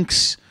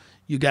links.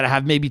 You got to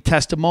have maybe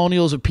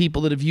testimonials of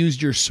people that have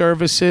used your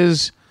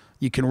services.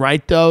 You can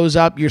write those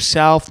up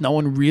yourself. No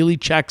one really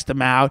checks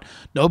them out.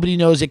 Nobody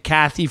knows that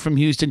Kathy from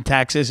Houston,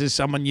 Texas is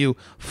someone you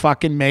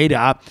fucking made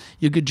up.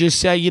 You could just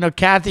say, you know,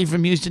 Kathy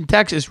from Houston,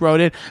 Texas wrote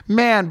it.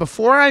 Man,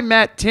 before I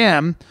met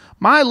Tim,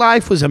 my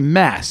life was a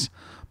mess.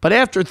 But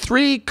after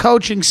 3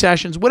 coaching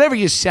sessions, whatever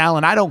you're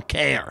selling, I don't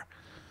care.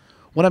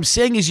 What I'm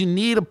saying is you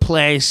need a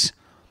place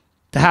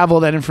to have all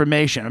that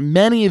information. And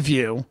many of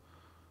you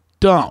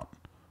don't,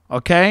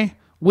 okay?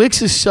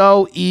 Wix is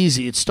so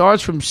easy. It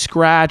starts from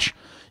scratch.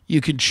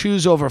 You can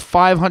choose over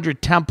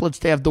 500 templates.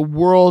 They have the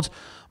world's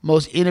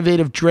most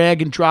innovative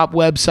drag and drop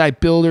website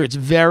builder. It's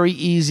very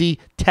easy.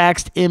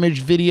 Text,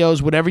 image,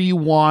 videos, whatever you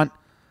want.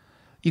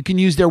 You can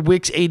use their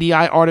Wix ADI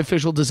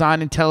artificial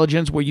design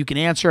intelligence, where you can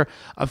answer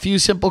a few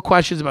simple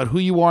questions about who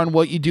you are and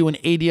what you do, and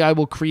ADI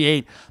will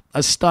create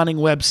a stunning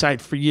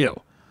website for you.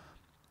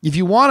 If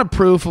you want a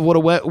proof of what a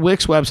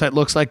Wix website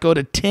looks like, go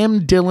to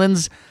Tim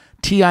Dillon's,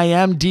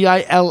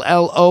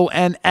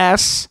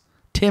 TimDillons,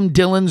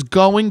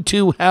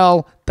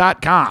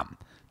 TimDillonsGoingToHell.com.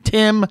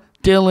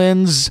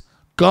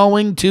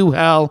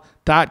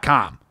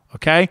 TimDillonsGoingToHell.com.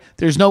 Okay?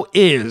 There's no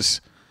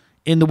is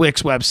in the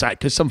Wix website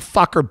because some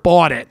fucker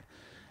bought it.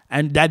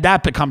 And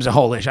that becomes a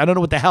whole issue. I don't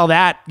know what the hell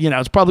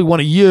it's probably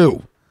one of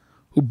you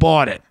who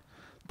bought it.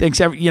 Thinks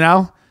we're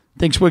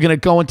going to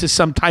go into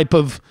some type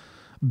of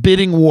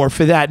bidding war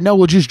for that. No,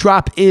 we'll just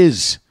drop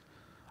is.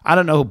 I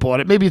don't know who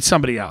bought it. Maybe it's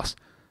somebody else.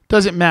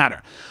 Doesn't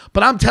matter.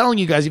 But I'm telling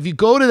you guys, if you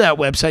go to that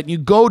website and you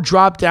go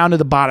drop down to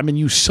the bottom and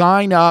you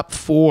sign up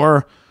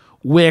for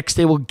Wix,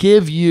 they will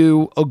give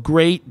you a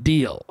great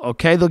deal,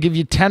 okay? They'll give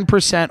you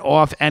 10%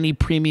 off any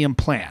premium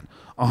plan.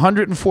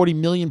 140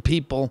 million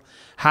people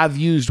have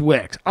used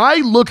Wix. I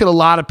look at a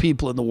lot of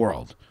people in the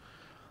world.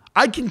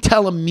 I can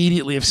tell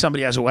immediately if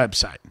somebody has a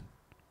website.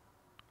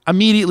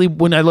 Immediately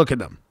when I look at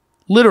them.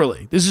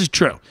 Literally, this is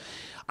true.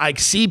 I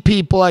see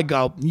people, I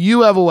go,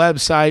 you have a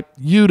website,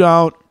 you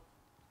don't.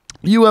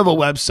 You have a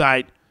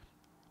website,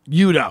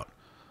 you don't.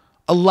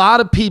 A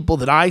lot of people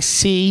that I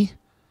see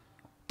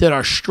that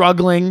are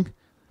struggling,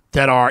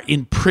 that are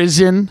in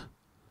prison,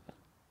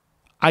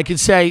 I could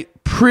say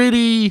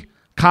pretty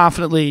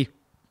confidently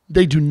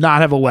they do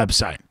not have a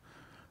website.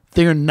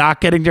 They are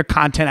not getting their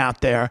content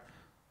out there.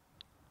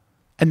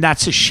 And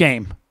that's a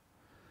shame.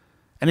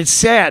 And it's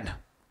sad.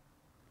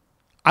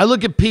 I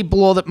look at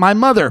people all that. My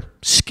mother,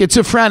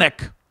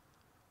 schizophrenic,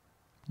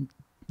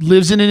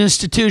 lives in an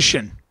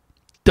institution,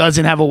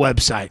 doesn't have a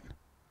website.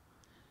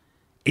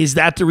 Is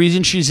that the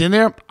reason she's in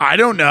there? I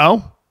don't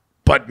know,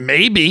 but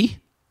maybe.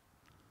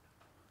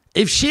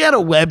 If she had a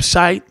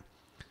website,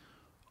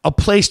 a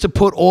place to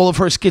put all of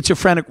her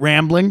schizophrenic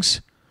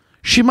ramblings,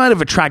 she might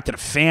have attracted a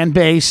fan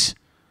base.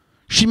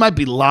 She might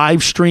be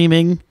live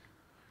streaming.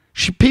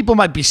 People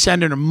might be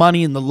sending her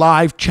money in the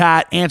live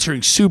chat,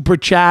 answering super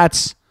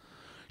chats.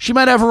 She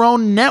might have her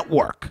own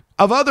network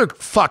of other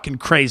fucking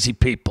crazy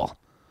people.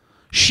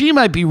 She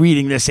might be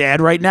reading this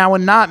ad right now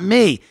and not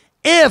me,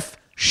 if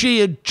she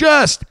had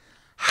just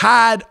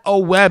had a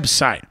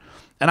website.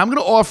 And I'm going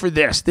to offer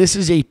this. This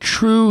is a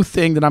true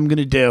thing that I'm going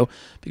to do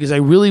because I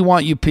really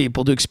want you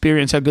people to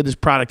experience how good this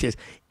product is.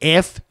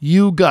 If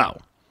you go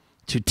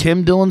to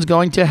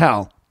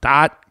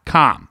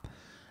TimDillonsGoingToHell.com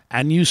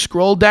and you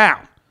scroll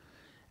down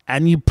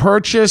and you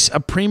purchase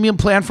a premium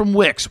plan from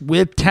Wix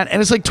with 10,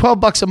 and it's like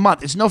 $12 a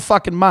month. It's no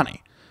fucking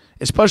money,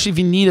 especially if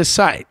you need a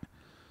site.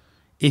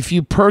 If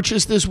you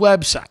purchase this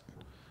website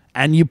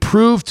and you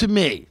prove to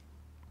me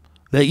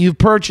that you've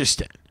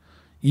purchased it,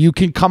 you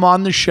can come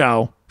on the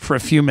show for a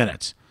few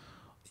minutes.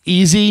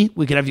 Easy.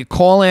 We can have you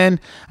call in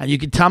and you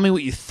can tell me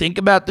what you think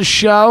about the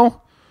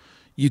show.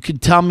 You can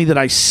tell me that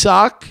I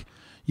suck.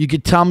 You can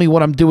tell me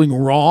what I'm doing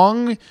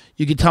wrong.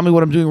 You can tell me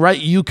what I'm doing right.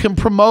 You can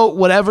promote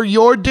whatever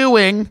you're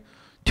doing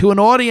to an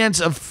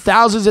audience of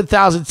thousands and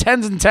thousands,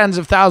 tens and tens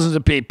of thousands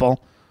of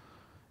people.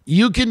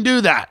 You can do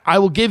that. I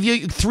will give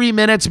you 3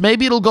 minutes.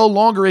 Maybe it'll go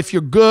longer if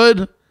you're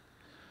good,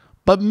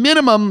 but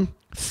minimum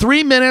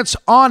 3 minutes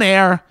on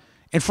air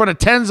in front of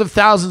tens of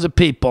thousands of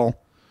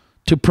people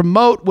to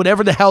promote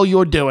whatever the hell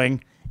you're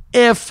doing.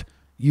 If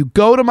you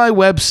go to my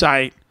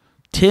website,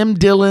 Tim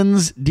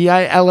Dillon's,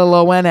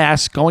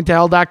 Dillons,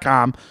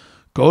 goingtohell.com,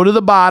 go to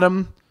the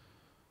bottom.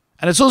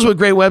 And it's also a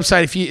great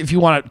website if you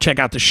want to check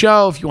out the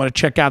show, if you want to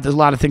check out, there's a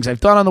lot of things I've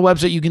done on the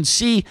website. You can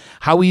see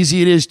how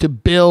easy it is to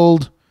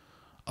build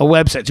a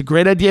website. It's a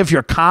great idea if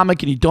you're a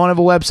comic and you don't have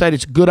a website.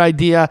 It's a good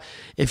idea.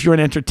 If you're in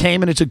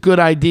entertainment, it's a good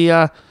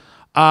idea.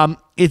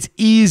 It's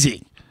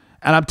easy.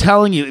 And I'm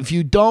telling you, if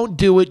you don't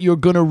do it, you're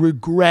going to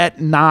regret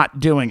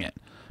not doing it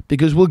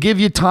because we'll give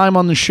you time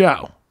on the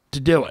show to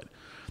do it.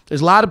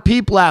 There's a lot of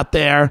people out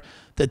there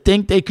that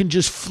think they can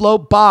just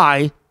float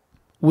by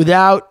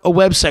without a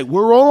website.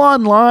 We're all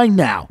online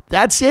now.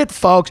 That's it,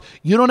 folks.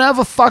 You don't have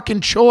a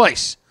fucking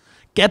choice.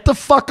 Get the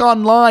fuck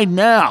online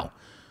now.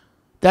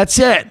 That's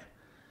it.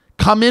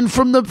 Come in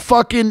from the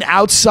fucking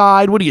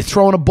outside. What are you,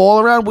 throwing a ball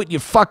around with your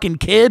fucking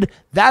kid?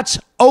 That's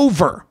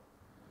over.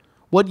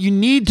 What you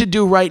need to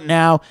do right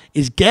now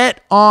is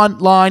get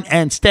online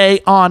and stay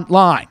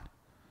online.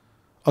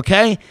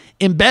 Okay?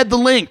 Embed the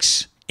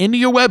links into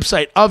your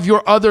website of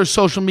your other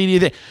social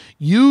media.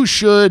 You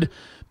should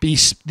be,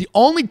 the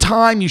only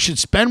time you should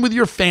spend with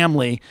your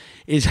family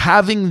is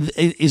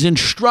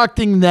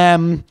instructing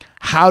them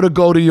how to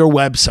go to your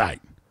website.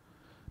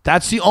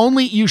 That's the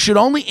only, you should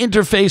only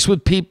interface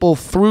with people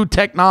through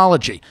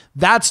technology.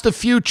 That's the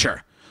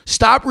future.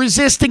 Stop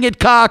resisting it,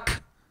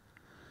 cock.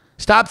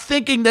 Stop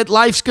thinking that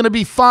life's going to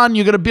be fun.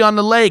 You're going to be on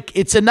the lake.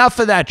 It's enough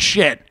of that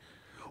shit.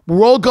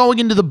 We're all going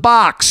into the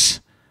box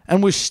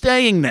and we're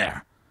staying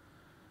there.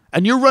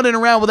 And you're running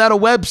around without a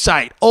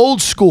website,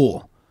 old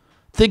school,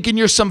 thinking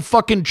you're some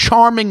fucking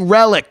charming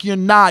relic. You're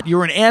not.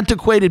 You're an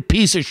antiquated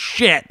piece of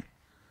shit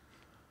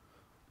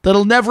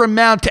that'll never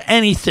amount to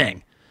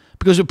anything.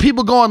 Because when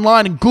people go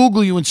online and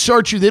Google you and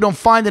search you, they don't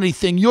find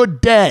anything. You're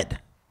dead.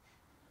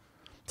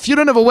 If you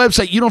don't have a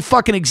website, you don't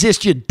fucking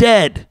exist. You're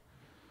dead.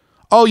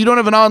 Oh, you don't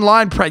have an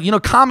online presence. You know,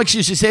 comics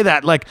used to say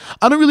that. Like,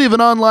 I don't really have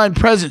an online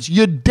presence.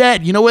 You're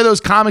dead. You know where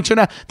those comics are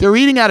now? They're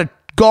eating out of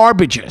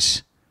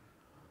garbages.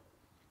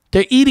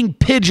 They're eating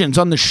pigeons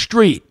on the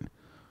street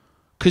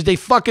because they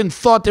fucking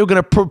thought they were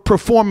going to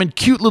perform in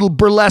cute little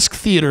burlesque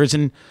theaters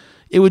and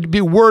it would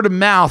be word of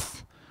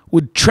mouth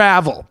would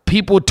travel.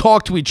 People would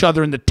talk to each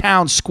other in the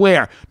town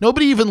square.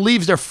 Nobody even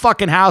leaves their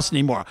fucking house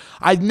anymore.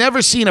 I've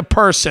never seen a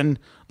person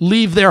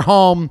leave their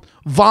home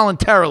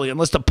voluntarily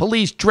unless the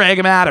police drag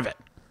them out of it.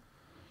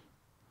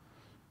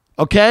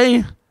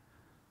 Okay?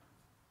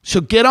 So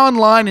get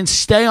online and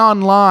stay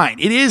online.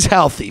 It is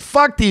healthy.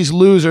 Fuck these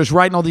losers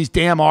writing all these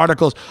damn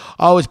articles.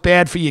 Oh, it's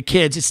bad for your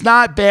kids. It's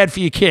not bad for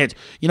your kids.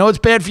 You know what's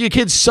bad for your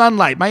kids?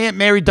 Sunlight. My Aunt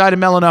Mary died of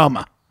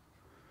melanoma.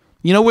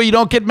 You know where you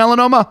don't get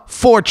melanoma?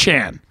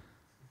 4chan.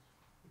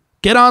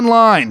 Get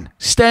online.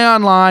 Stay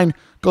online.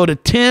 Go to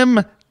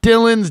Tim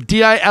Dillon's,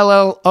 Dillons,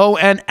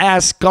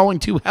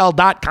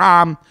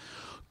 goingtohell.com.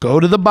 Go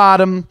to the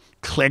bottom.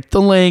 Click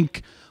the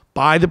link.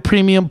 Buy the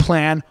premium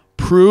plan.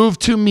 Prove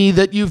to me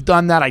that you've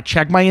done that. I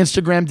check my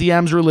Instagram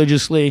DMs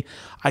religiously.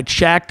 I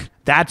check.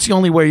 That's the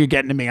only way you're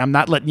getting to me. I'm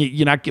not letting you.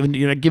 You're not giving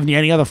you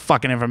any other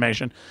fucking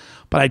information.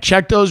 But I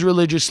check those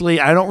religiously.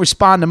 I don't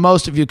respond to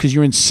most of you because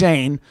you're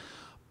insane.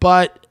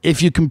 But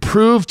if you can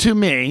prove to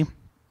me,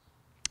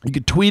 you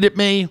can tweet at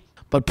me.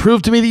 But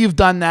prove to me that you've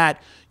done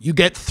that. You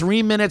get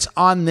 3 minutes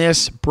on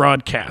this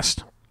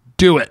broadcast.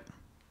 Do it.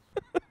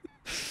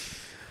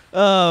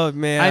 Oh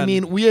man! I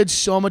mean, we had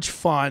so much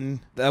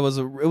fun. It was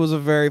a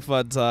very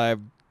fun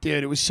time,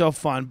 dude. It was so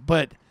fun,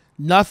 but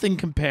nothing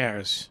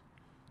compares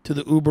to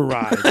the Uber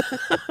ride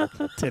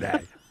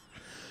today.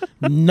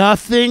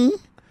 Nothing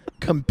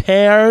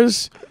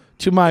compares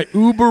to my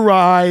Uber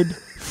ride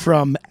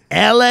from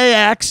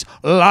LAX,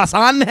 Los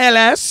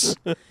Angeles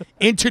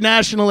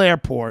International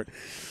Airport,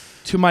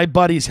 to my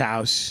buddy's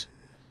house.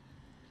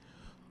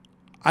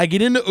 I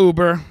get into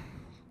Uber.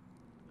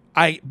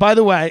 By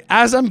the way,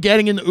 as I'm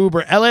getting in the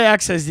Uber,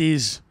 LAX has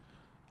these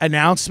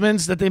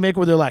announcements that they make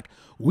where they're like,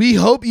 we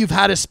hope you've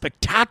had a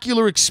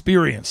spectacular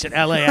experience at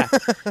LAX.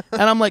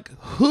 And I'm like,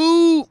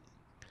 who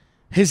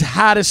has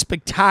had a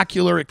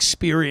spectacular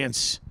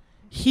experience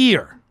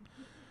here?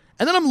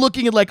 And then I'm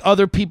looking at like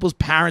other people's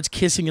parents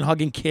kissing and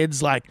hugging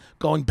kids, like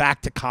going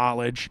back to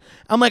college.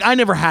 I'm like, I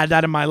never had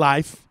that in my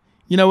life.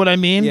 You know what I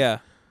mean? Yeah.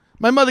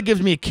 My mother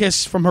gives me a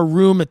kiss from her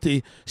room at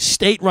the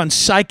state-run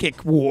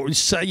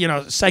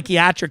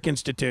psychiatric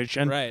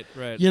institution. Right.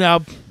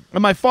 And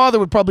my father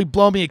would probably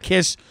blow me a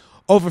kiss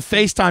over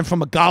FaceTime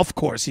from a golf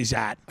course he's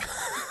at.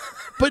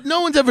 But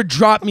no one's ever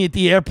dropped me at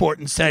the airport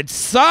and said,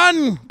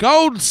 son,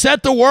 go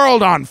set the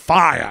world on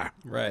fire.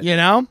 Right.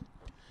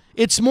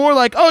 It's more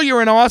like, oh,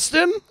 you're in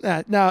Austin?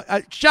 No,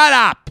 shut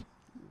up.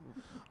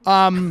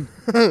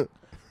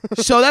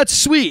 So that's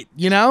sweet,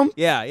 Yeah,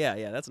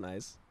 that's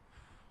nice.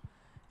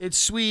 It's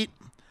sweet.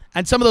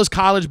 And some of those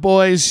college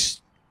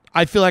boys,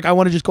 I feel like I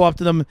want to just go up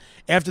to them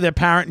after their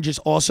parent and just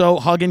also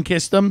hug and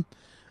kiss them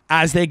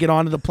as they get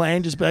onto the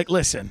plane. Just be like,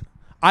 listen,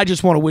 I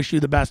just want to wish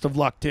you the best of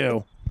luck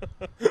too.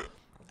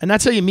 And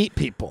that's how you meet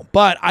people.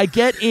 But I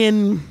get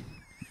in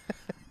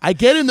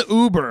the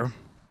Uber.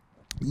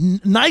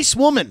 Nice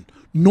woman.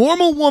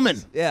 Normal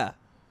woman. Yeah.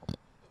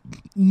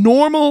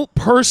 Normal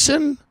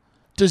person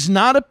does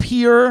not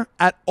appear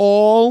at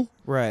all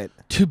Right.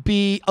 to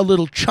be a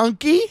little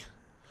chunky.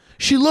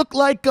 She looked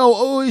like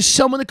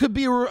someone that could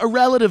be a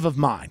relative of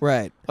mine.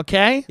 Right.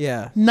 Okay?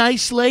 Yeah.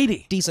 Nice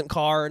lady. Decent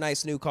car,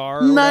 nice new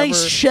car. Or Nice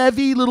whatever.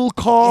 Chevy little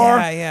car.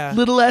 Yeah.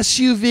 Little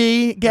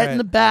SUV. Get in Right.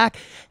 the back.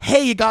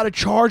 Hey, you got a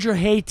charger?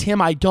 Hey,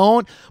 Tim, I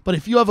don't. But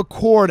if you have a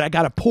cord, I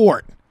got a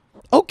port.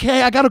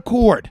 Okay, I got a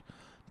cord.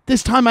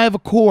 This time I have a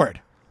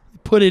cord.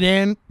 Put it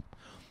in.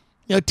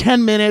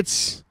 10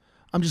 minutes.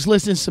 I'm just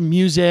listening to some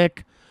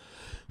music.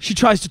 She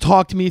tries to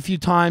talk to me a few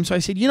times. So I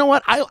said, you know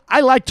what?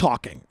 I like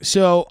talking.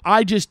 So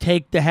I just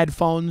take the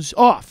headphones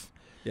off.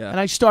 Yeah.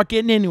 And I start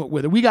getting into it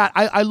with her.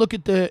 I look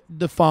at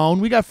the phone.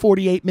 We got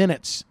 48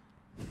 minutes.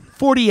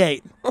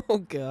 48. Oh,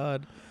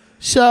 God.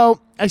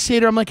 So I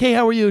say to her, I'm like, hey,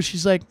 how are you?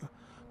 She's like,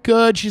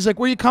 good. She's like,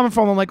 where are you coming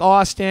from? I'm like,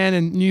 Austin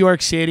and New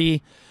York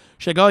City.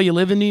 She's like, oh, you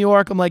live in New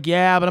York? I'm like,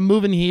 yeah, but I'm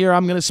moving here.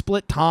 I'm going to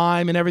split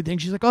time and everything.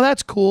 She's like, oh,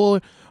 that's cool.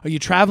 Are you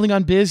traveling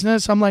on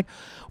business? I'm like,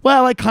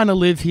 well, I kind of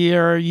live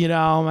here,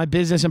 my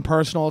business and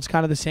personal, it's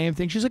kind of the same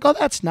thing. She's like, oh,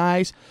 that's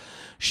nice.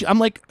 I'm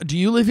like, do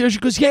you live here? She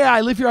goes, yeah,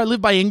 I live here. I live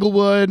by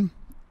Inglewood.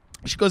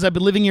 She goes, I've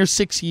been living here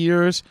 6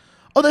 years.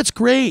 Oh, that's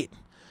great.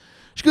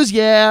 She goes,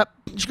 yeah.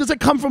 She goes, I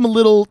come from a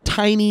little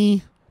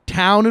tiny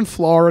town in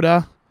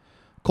Florida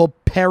called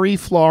Perry,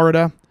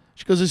 Florida.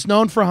 She goes, it's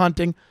known for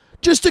hunting.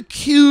 Just a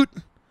cute,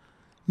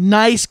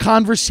 nice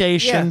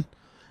conversation. Yeah.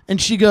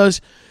 And she goes,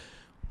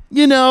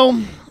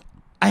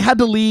 I had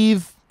to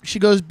leave. She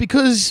goes,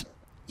 because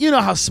you know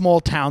how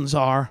small towns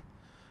are.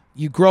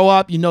 You grow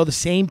up, you know the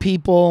same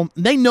people.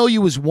 They know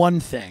you as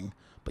one thing,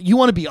 but you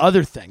want to be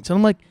other things. And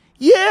I'm like,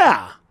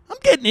 yeah, I'm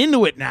getting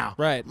into it now.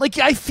 Right. Like,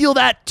 I feel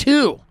that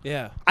too.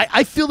 Yeah.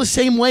 I feel the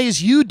same way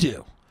as you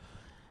do.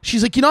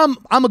 She's like, I'm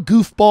a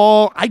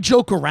goofball. I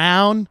joke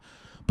around.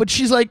 But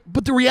she's like,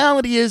 but the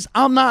reality is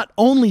I'm not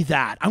only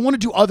that. I want to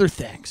do other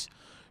things.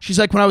 She's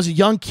like, when I was a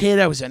young kid,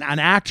 I was an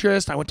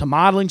actress. I went to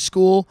modeling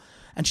school.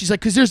 And she's like,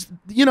 because there's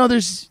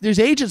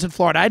agents in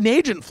Florida. I had an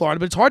agent in Florida,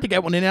 but it's hard to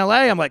get one in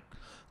LA. I'm like,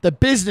 the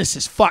business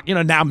is fucked.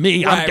 Now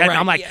me,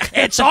 I'm like,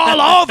 it's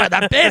all over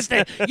the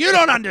business. You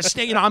don't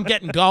understand. I'm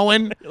getting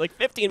going. Like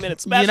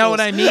 15-minute specials. You know what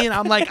I mean?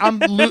 I'm like,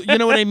 you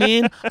know what I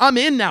mean? I'm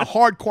in now,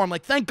 hardcore. I'm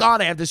like, thank God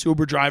I have this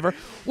Uber driver.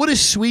 What a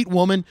sweet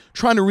woman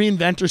trying to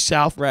reinvent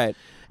herself. Right.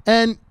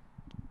 And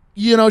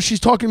she's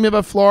talking to me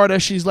about Florida.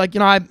 She's like,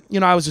 I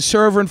was a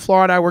server in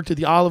Florida. I worked at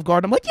the Olive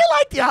Garden. I'm like, you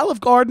like the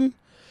Olive Garden?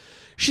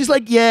 She's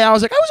like, yeah. I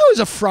was like, I was always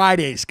a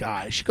Fridays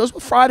guy. She goes, well,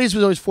 Fridays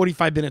was always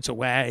 45 minutes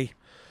away.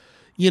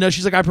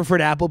 She's like, I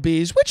preferred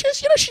Applebee's, which is,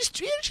 she's like,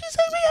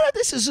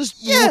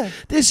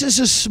 this is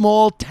a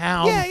small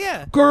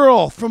town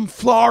girl from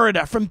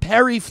Florida, from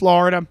Perry,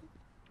 Florida.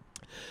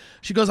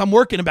 She goes, I'm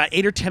working about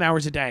 8 or 10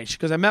 hours a day. She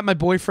goes, I met my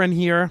boyfriend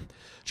here.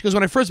 She goes,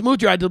 when I first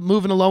moved here, I had to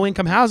move into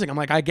low-income housing. I'm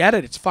like, I get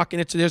it.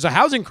 There's a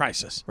housing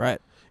crisis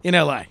in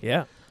L.A.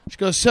 Yeah. She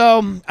goes,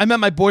 so I met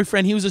my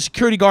boyfriend. He was a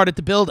security guard at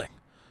the building.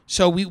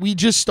 So we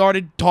just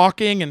started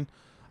talking, and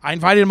I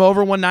invited him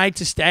over one night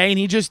to stay, and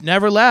he just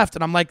never left.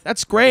 And I'm like,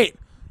 that's great.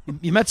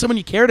 You met someone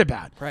you cared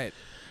about. Right.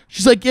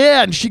 She's like,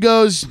 yeah. And she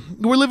goes,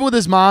 we're living with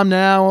his mom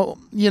now.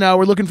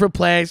 We're looking for a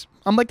place.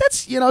 I'm like,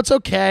 that's, it's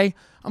okay.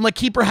 I'm like,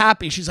 keep her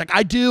happy. She's like,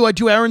 I do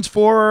errands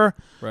for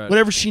her,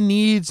 whatever she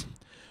needs.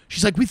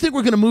 She's like, we think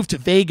we're going to move to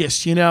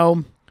Vegas,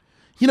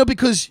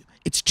 because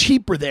it's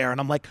cheaper there. And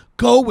I'm like,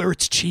 go where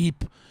it's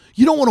cheap.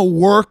 You don't want to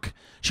work.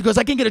 She goes,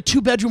 I can get a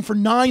 2-bedroom for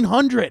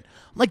 $900. I'm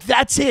like,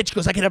 that's it. She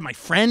goes, I can have my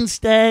friends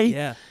stay.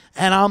 Yeah.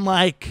 And I'm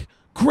like,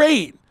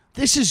 great.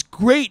 This is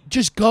great.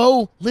 Just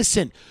go.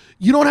 Listen,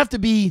 you don't have to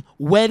be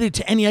wedded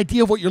to any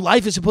idea of what your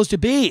life is supposed to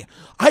be.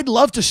 I'd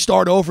love to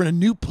start over in a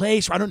new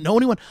place where I don't know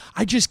anyone.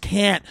 I just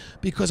can't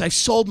because I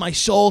sold my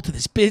soul to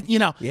this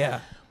business,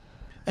 Yeah.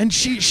 And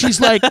she's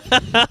like,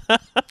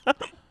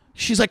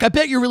 I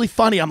bet you're really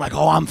funny. I'm like,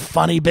 oh, I'm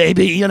funny,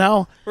 baby,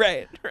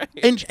 Right.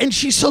 And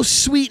she's so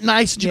sweet,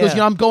 nice. And she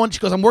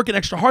goes, I'm working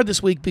extra hard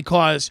this week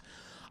because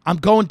I'm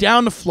going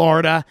down to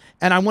Florida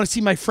and I want to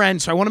see my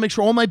friends. So I want to make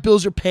sure all my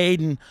bills are paid,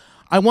 and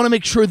I want to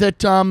make sure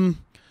that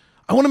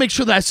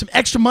I have some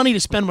extra money to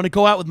spend when I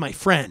go out with my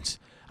friends.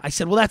 I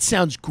said, well, that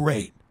sounds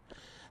great.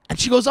 And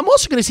she goes, I'm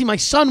also going to see my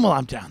son while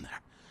I'm down there.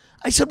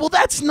 I said, well,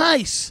 that's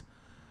nice.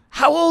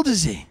 How old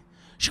is he?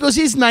 She goes,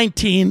 he's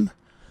 19.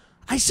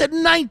 I said,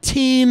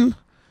 19,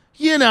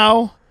 you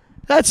know,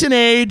 that's an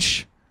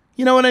age.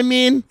 You know what I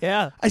mean?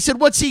 Yeah. I said,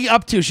 what's he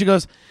up to? She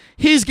goes,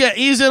 he's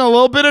in a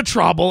little bit of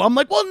trouble. I'm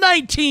like, well,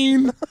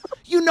 19.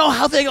 You know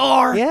how they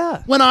are.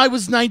 Yeah. When I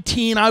was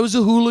 19, I was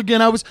a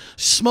hooligan. I was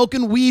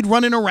smoking weed,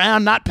 running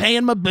around, not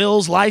paying my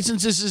bills,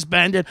 licenses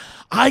suspended.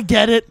 I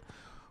get it.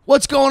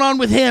 What's going on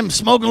with him?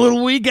 Smoking a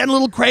little weed, getting a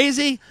little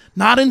crazy?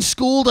 Not in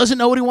school, doesn't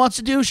know what he wants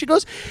to do? She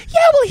goes, yeah,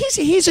 well,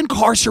 he's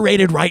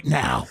incarcerated right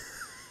now.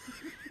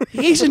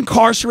 He's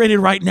incarcerated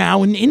right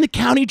now in the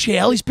county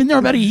jail. He's been there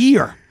about a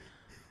year.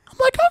 I'm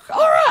like, oh,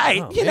 all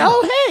right, you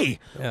know, hey,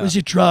 was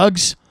it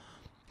drugs?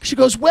 She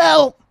goes,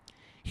 well,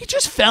 he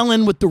just fell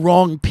in with the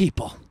wrong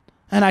people.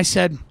 And I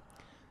said,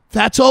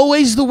 that's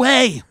always the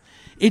way.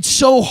 It's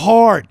so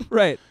hard.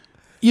 Right.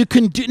 You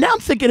can do. Now I'm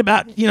thinking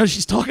about, you know,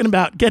 she's talking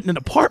about getting an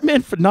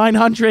apartment for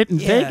 $900 in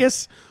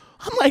Vegas.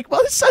 I'm like,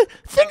 well,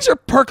 things are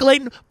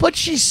percolating, but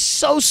she's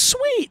so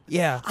sweet.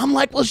 Yeah. I'm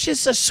like, well,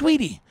 she's a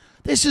sweetie.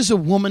 This is a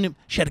woman.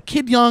 She had a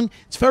kid young.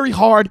 It's very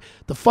hard.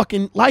 The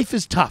fucking life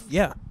is tough.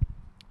 Yeah.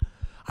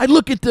 I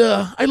look at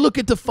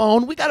the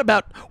phone. We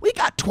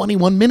got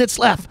 21 minutes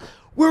left.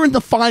 We're in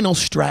the final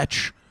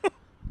stretch.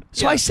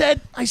 So I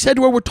said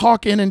to her, we're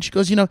talking, and she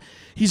goes, you know,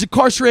 he's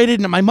incarcerated,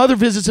 and my mother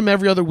visits him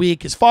every other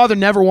week. His father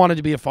never wanted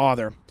to be a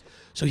father,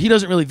 so he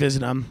doesn't really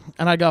visit him.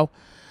 And I go,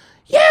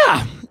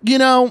 yeah, you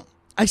know,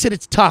 I said,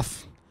 it's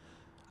tough.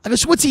 I go,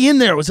 so what's he in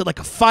there? Was it like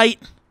a fight,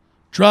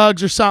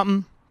 drugs or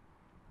something?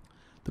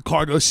 The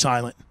car goes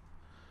silent.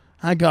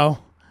 I go,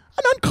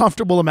 an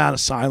uncomfortable amount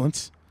of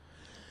silence.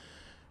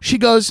 She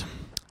goes,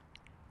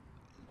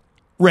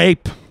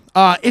 rape.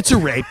 It's a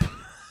rape.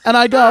 And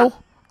I go,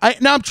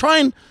 now I'm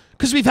trying,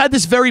 because we've had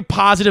this very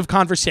positive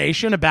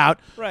conversation about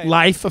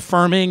life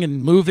affirming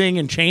and moving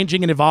and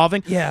changing and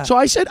evolving. Yeah. So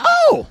I said,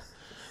 oh.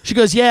 She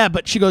goes, yeah,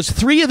 but she goes,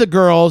 3 of the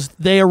girls,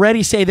 they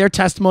already say their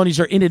testimonies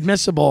are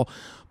inadmissible,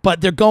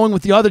 but they're going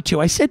with the other 2.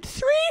 I said,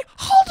 3?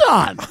 Hold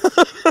on.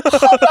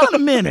 Hold on a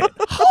minute.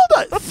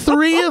 Hold on.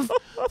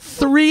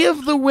 3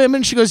 of the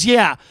women, she goes,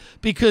 yeah,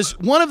 because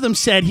one of them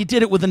said he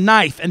did it with a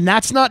knife, and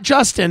that's not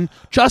Justin.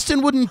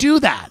 Justin wouldn't do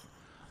that.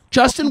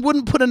 Justin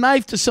wouldn't put a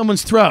knife to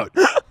someone's throat.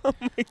 Oh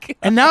my God.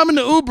 And now I'm in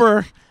the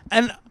Uber,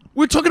 and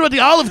we're talking about the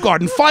Olive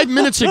Garden 5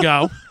 minutes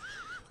ago.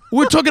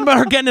 We're talking about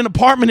her getting an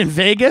apartment in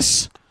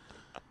Vegas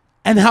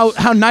and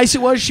how nice it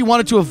was. She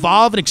wanted to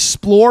evolve and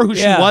explore who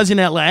she was in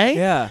L.A.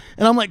 Yeah.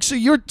 And I'm like, so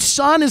your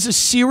son is a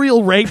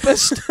serial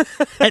rapist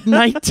at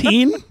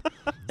 19,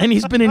 and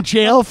he's been in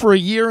jail for a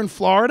year in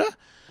Florida?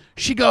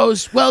 She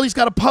goes, well, he's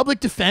got a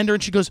public defender,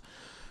 and she goes,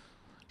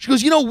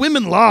 you know,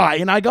 women lie.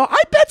 And I go,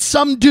 I bet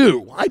some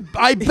do.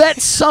 I bet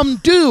some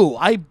do.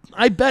 I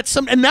bet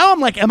some. And now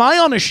I'm like, am I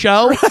on a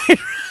show? Right.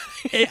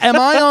 Am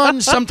I on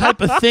some type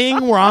of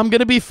thing where I'm going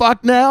to be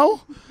fucked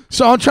now?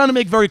 So I'm trying to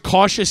make very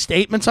cautious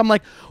statements. I'm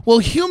like, well,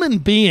 human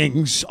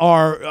beings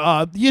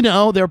are, you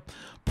know, they're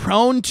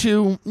prone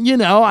to, you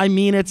know, I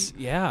mean, it's.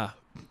 Yeah.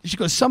 She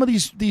goes, some of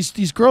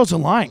these girls are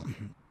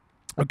lying.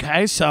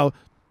 Okay, so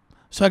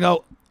I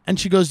go, and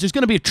she goes, there's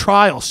going to be a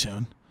trial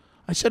soon.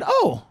 I said,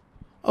 oh.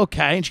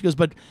 Okay, and she goes,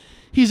 but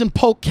he's in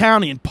Polk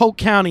County, and Polk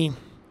County,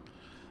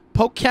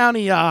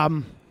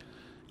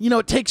 you know,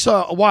 it takes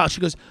a while. She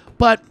goes,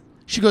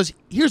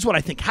 here's what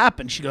I think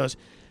happened. She goes,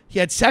 he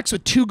had sex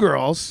with 2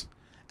 girls,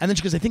 and then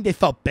she goes, I think they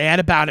felt bad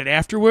about it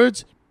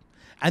afterwards,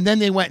 and then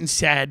they went and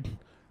said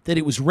that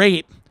it was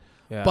rape,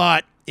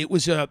 but it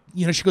was you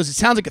know, she goes, it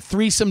sounds like a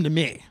threesome to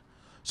me.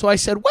 So I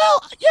said,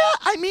 well, yeah,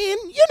 I mean,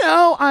 you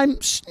know, I'm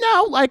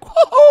now like,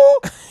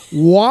 whoa,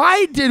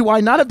 why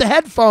not have the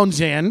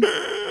headphones in?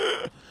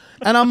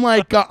 And I'm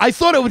like, I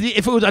thought it would be,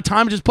 if it was a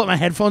time, just put my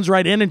headphones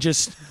right in and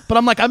just, but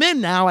I'm like, I'm in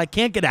now. I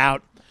can't get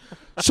out.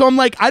 So I'm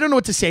like, I don't know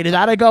what to say to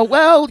that. I go,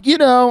 well, you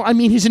know, I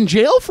mean, he's in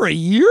jail for a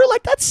year.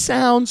 Like that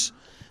sounds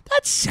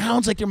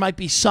like there might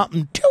be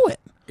something to it.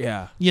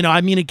 Yeah. You know,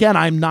 I mean, again,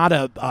 I'm not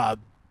a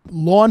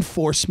law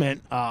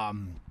enforcement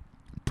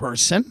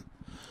person.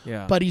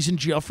 Yeah. But he's in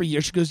jail for a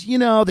year. She goes, you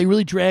know, they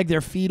really drag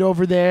their feet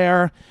over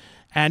there,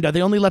 and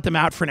they only let them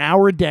out for an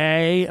hour a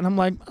day. And I'm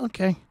like,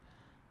 okay.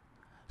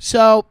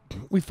 So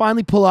we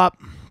finally pull up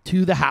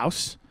to the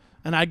house,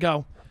 and I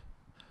go,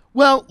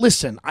 well,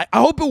 listen, I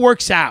hope it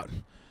works out.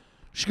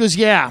 She goes,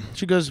 yeah.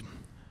 She goes,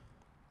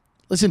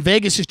 listen,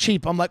 Vegas is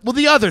cheap. I'm like, well,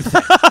 the other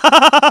thing.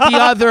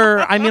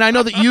 I mean, I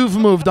know that you've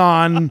moved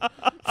on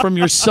from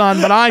your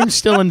son, but I'm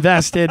still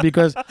invested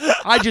because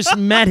I just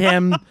met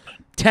him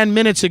 10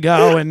 minutes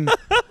ago, and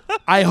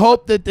I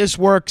hope that this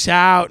works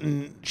out.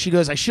 And she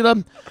goes, I should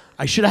have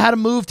had him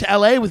move to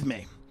L.A. with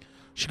me.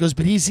 She goes,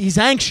 but he's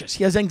anxious.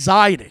 He has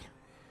anxiety.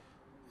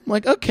 I'm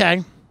like,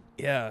 okay.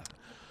 Yeah.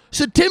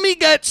 So Timmy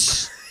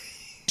gets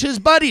to his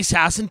buddy's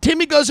house, and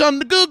Timmy goes on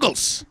the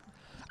Googles.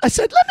 I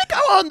said, let me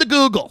go on the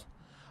Google.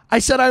 I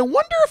said, I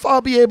wonder if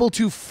I'll be able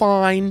to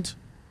find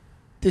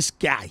this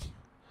guy.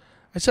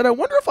 I said, I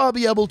wonder if I'll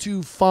be able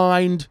to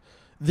find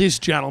this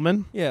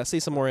gentleman. Yeah, see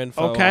some more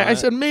info. Okay. I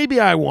said, maybe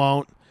I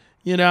won't.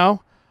 You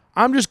know?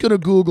 I'm just going to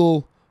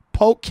Google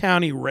Polk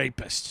County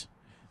rapist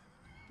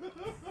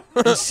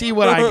and see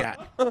what I get.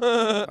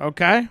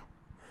 Okay?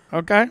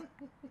 Okay?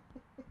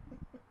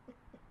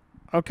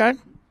 Okay?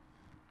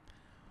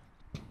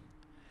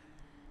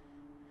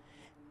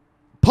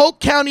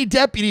 Polk County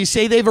deputies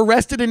say they've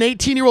arrested an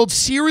 18-year-old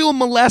serial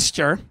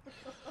molester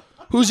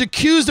who's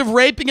accused of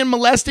raping and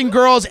molesting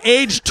girls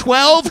aged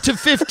 12 to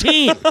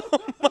 15. Oh,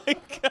 my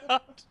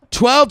God.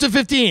 12 to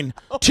 15.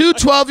 Two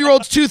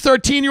 12-year-olds, two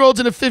 13-year-olds,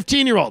 and a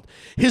 15-year-old.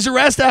 His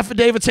arrest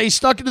affidavit say he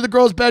snuck into the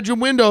girls' bedroom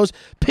windows,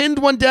 pinned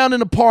one down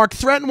in a park,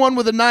 threatened one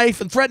with a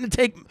knife, and threatened to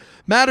take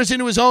matters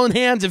into his own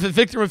hands if a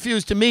victim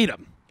refused to meet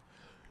him.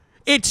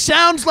 It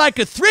sounds like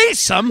a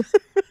threesome.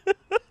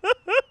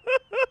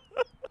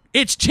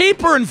 It's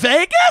cheaper in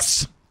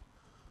Vegas?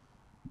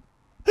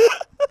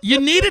 You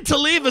needed to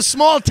leave a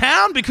small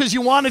town because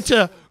you wanted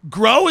to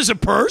grow as a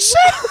person?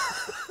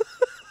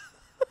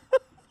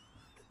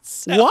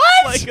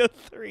 What? Like a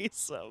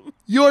threesome.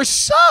 Your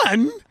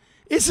son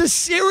is a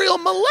serial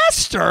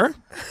molester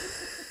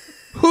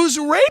who's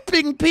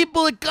raping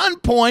people at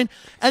gunpoint,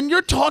 and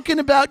you're talking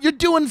about you're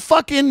doing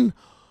fucking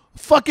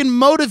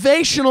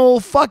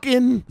motivational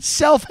fucking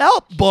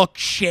self-help book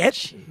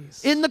shit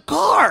in the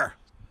car.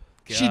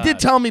 She did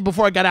tell me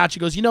before I got out, she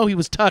goes, you know, he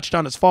was touched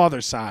on his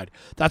father's side.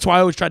 That's why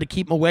I always tried to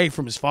keep him away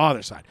from his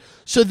father's side.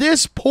 So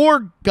this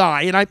poor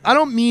guy, and I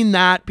don't mean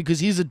that because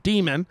he's a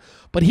demon,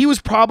 but he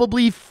was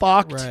probably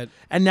fucked, Right.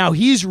 and now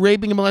he's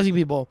raping and molesting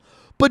people.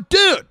 But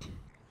dude,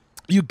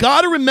 you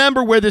got to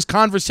remember where this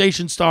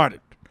conversation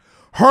started.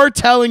 Her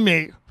telling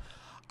me,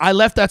 I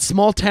left that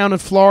small town in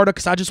Florida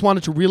because I just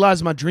wanted to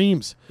realize my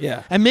dreams.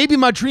 Yeah. And maybe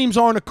my dreams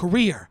aren't a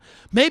career.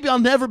 Maybe I'll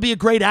never be a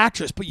great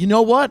actress, but you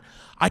know what?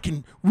 I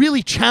can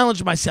really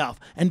challenge myself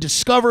and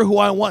discover who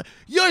I want.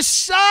 Your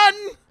son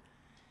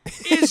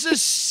is a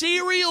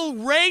serial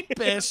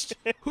rapist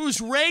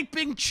who's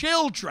raping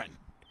children.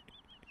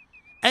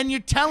 And you're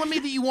telling me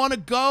that you want to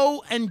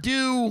go and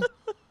do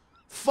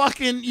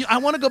I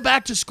want to go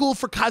back to school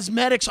for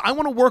cosmetics. I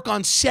want to work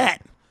on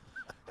set.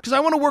 Because I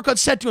want to work on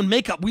set doing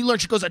makeup.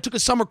 She goes, I took a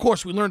summer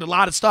course. We learned a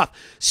lot of stuff.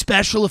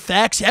 Special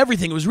effects,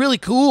 everything. It was really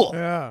cool.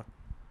 Yeah.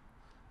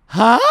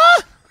 Huh?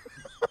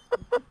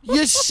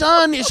 Your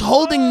son is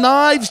holding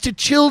knives to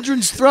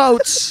children's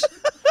throats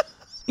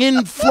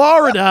in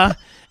Florida,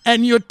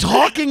 and you're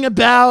talking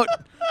about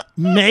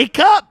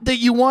makeup that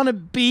you want to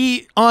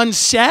be on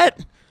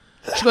set?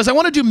 She goes, I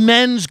want to do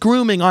men's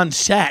grooming on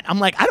set. I'm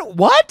like,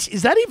 what?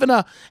 Is that even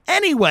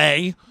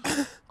Anyway,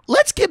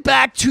 let's get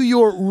back to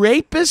your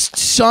rapist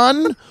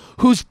son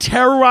who's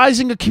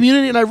terrorizing a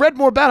community, and I read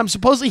more about him.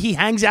 Supposedly he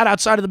hangs out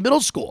outside of the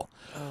middle school.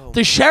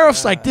 The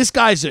sheriff's like, this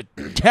guy's a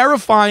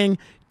terrifying,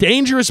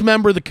 dangerous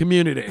member of the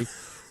community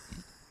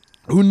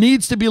who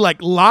needs to be like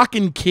lock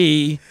and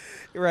key.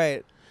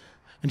 Right.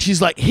 And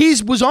she's like, he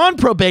was on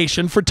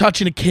probation for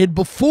touching a kid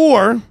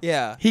before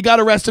he got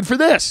arrested for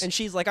this. And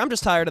she's like, I'm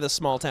just tired of this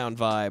small town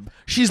vibe.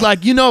 She's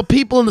like, you know,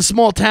 people in the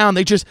small town,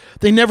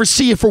 they never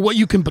see you for what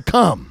you can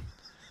become.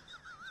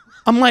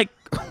 I'm like,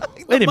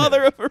 wait a Mother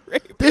minute. of a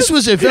rapist. This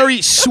was a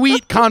very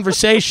sweet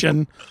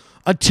conversation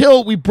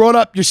until we brought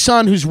up your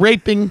son who's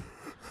raping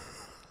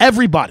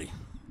everybody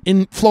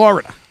in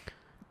Florida.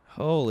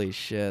 Holy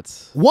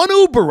shit. One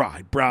Uber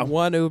ride, bro.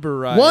 One Uber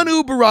ride. One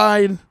Uber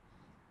ride.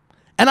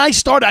 And I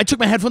took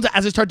my headphones out.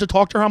 As I started to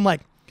talk to her, I'm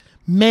like,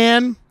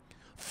 man,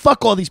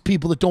 fuck all these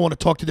people that don't want to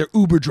talk to their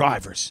Uber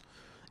drivers.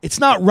 It's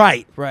not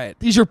right. Right.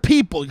 These are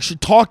people. You should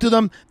talk to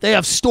them. They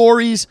have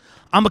stories.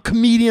 I'm a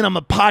comedian. I'm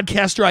a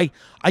podcaster.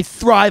 I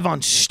thrive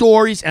on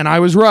stories. And I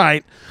was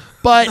right.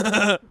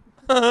 But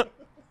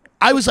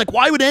I was like,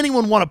 why would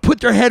anyone want to put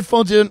their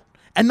headphones in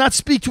and not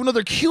speak to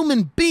another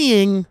human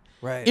being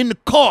in the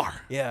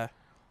car? Yeah.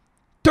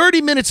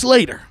 30 minutes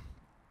later,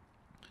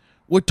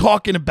 we're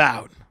talking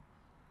about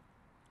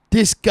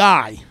this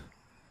guy.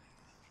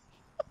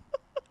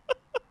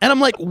 And I'm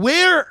like,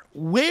 where?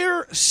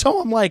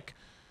 So I'm like,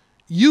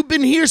 you've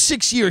been here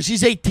 6 years.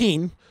 He's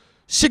 18.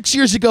 6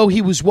 years ago,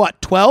 he was what,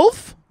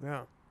 12?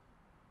 Yeah.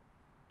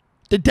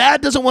 The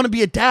dad doesn't want to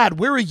be a dad.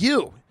 Where are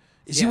you?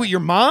 Is he with your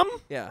mom?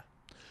 Yeah.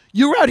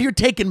 You're out here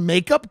taking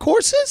makeup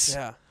courses?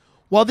 Yeah.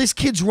 While this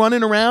kid's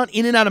running around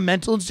in and out of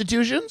mental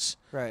institutions?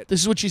 Right.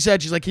 This is what she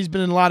said. She's like, he's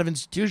been in a lot of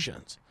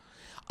institutions.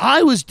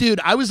 I was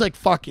like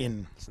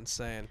fucking... It's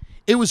insane.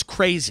 It was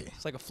crazy.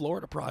 It's like a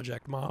Florida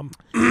project, Mom.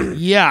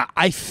 Yeah,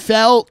 I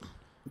felt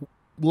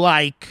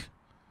like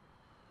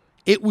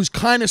it was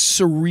kind of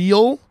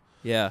surreal.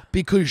 Yeah.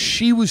 Because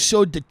she was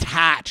so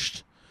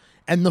detached.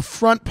 And the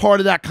front part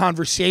of that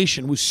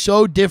conversation was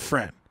so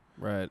different.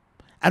 Right.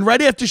 And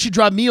right after she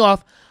dropped me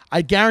off,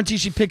 I guarantee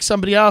she picked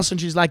somebody else. And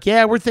she's like,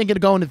 yeah, we're thinking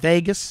of going to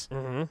Vegas.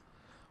 Mm-hmm.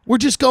 We're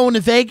just going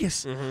to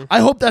Vegas. Mm-hmm. I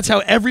hope that's how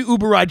every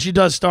Uber ride she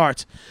does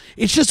starts.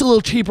 It's just a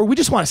little cheaper. We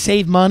just want to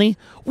save money.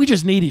 We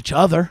just need each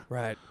other.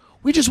 Right.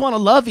 We just want to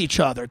love each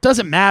other. It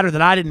doesn't matter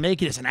that I didn't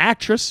make it as an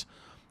actress.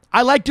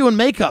 I like doing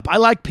makeup. I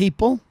like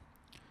people.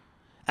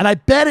 And I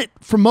bet it,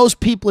 for most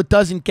people, it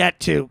doesn't get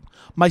to.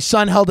 My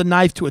son held a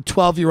knife to a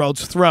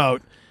 12-year-old's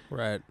throat.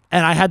 Right.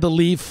 And I had to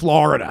leave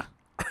Florida.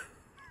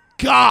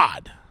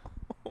 God.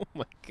 Oh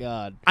my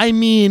God. I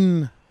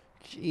mean,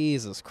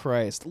 Jesus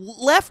Christ.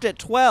 Left at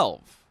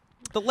 12.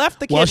 The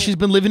kid. well, she's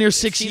been living here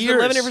 6 years. She's been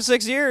living here for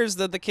 6 years.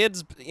 That the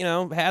kid's,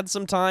 had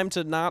some time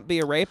to not be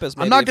a rapist.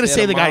 I'm not going to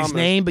say the guy's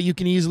name, but you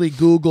can easily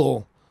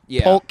Google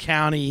Polk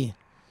County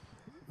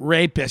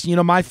rapist.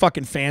 My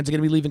fucking fans are going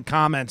to be leaving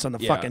comments on the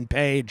fucking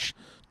page,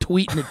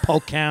 tweeting at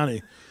Polk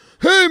County.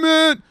 Hey,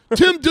 man,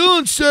 Tim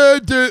Dillon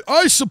said that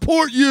I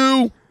support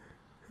you.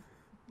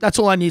 That's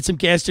all I need, some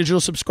Gas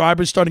Digital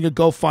subscribers starting a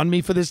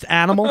GoFundMe for this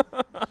animal.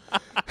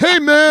 Hey,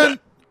 man,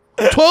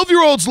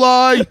 12-year-olds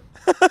lie.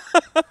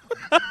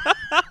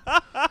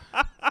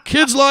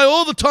 Kids lie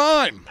all the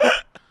time.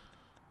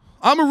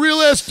 I'm a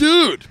real-ass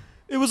dude.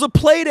 It was a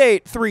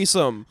Playdate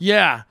threesome.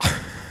 Yeah.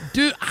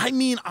 Dude,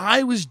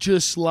 I was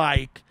just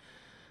like,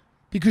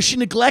 because she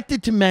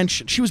neglected to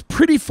mention, she was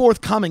pretty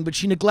forthcoming, but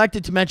she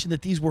neglected to mention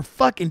that these were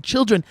fucking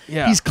children.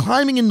 Yeah. He's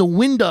climbing in the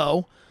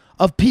window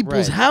of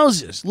people's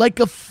houses like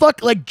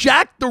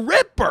Jack the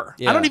Ripper.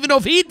 Yeah. I don't even know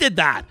if he did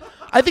that.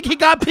 I think he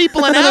got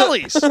people in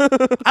alleys.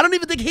 I don't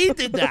even think he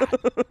did that.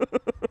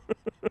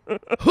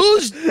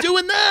 Who's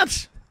doing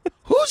that?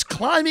 Who's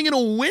climbing in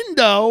a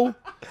window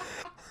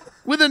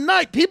with a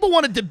knife? People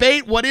want to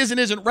debate what is and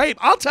isn't rape.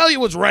 I'll tell you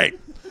what's rape.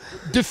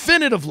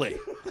 Definitively.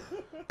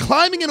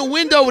 Climbing in a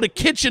window with a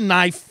kitchen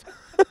knife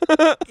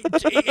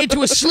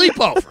into a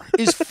sleepover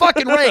is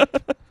fucking rape.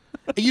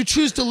 And you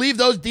choose to leave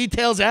those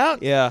details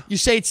out? Yeah. You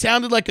say it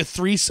sounded like a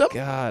threesome?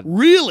 God.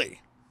 Really?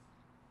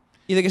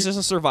 You think it's just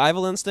a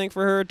survival instinct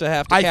for her to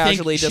have to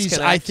casually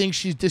disconnect? I think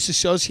she's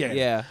disassociated.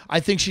 Yeah. I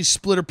think she's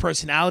split her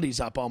personalities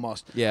up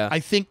almost. Yeah. I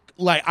think,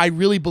 I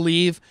really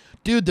believe,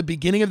 dude, the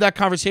beginning of that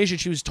conversation,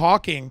 she was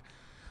talking.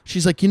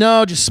 She's like,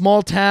 just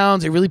small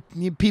towns.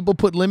 People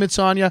put limits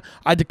on you.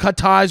 I had to cut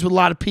ties with a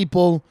lot of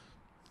people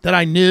that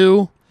I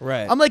knew.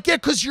 Right. I'm like, yeah,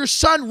 because your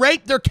son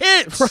raped their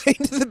kids. Right.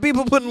 The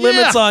people putting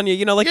limits on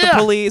you, like the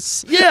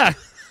police. Yeah.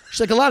 She's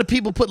like, a lot of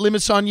people put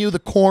limits on you, the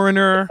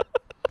coroner,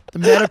 the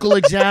medical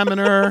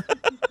examiner.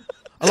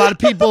 A lot of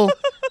people,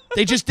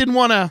 they just didn't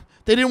want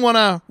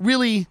to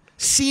really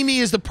see me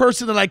as the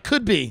person that I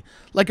could be.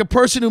 Like a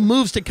person who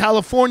moves to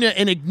California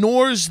and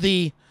ignores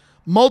the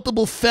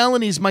multiple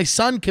felonies my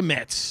son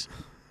commits.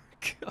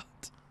 God.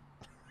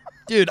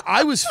 Dude,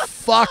 I was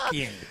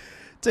fucking...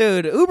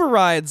 Dude, Uber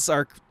rides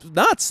are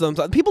nuts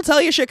sometimes. People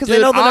tell you shit because they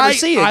know they'll never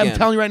see you again. I'm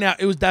telling you right now,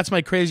 that's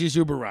my craziest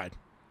Uber ride.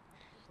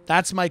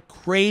 That's my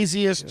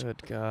craziest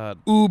Good God.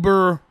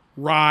 Uber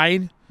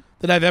ride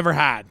that I've ever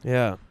had.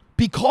 Yeah.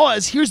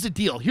 Because here's the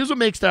deal. Here's what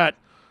makes that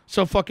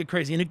so fucking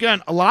crazy. And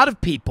again, a lot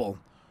of people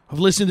have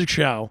listened to the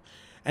show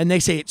and they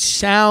say it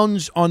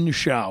sounds on the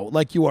show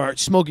like you are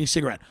smoking a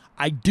cigarette.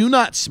 I do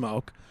not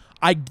smoke.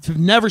 I've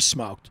never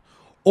smoked.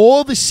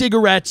 All the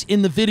cigarettes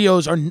in the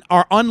videos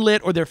are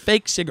unlit or they're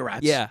fake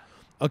cigarettes. Yeah.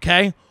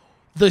 Okay?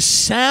 The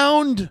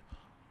sound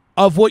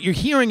of what you're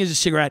hearing as a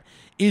cigarette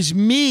is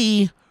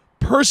me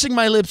pursing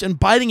my lips and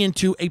biting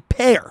into a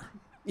pear.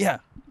 Yeah.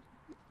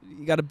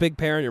 You got a big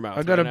pear in your mouth.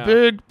 I got a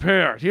big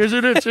pear. Here's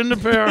it. It's in the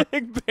pear.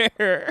 Big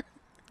pear.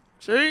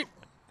 See?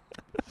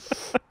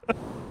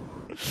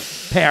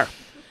 Pear.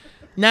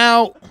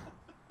 Now,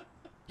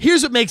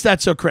 here's what makes that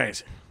so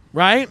crazy,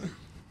 right?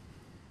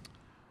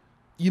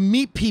 You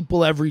meet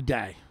people every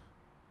day.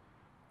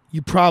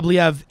 You probably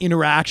have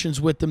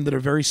interactions with them that are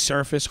very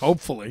surface,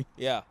 hopefully.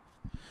 Yeah.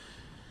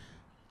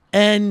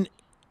 And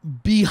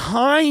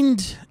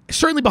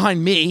certainly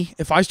behind me,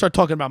 if I start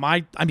talking about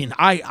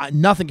I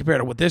nothing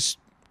compared to what this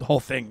whole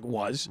thing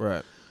was.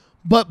 Right.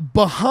 But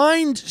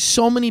behind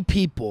so many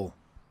people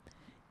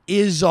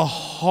is a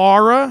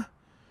horror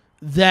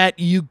that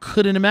you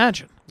couldn't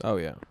imagine. Oh,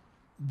 yeah.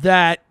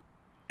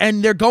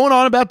 And they're going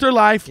on about their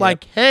life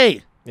like,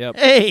 hey,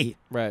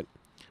 Right.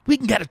 we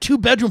can get a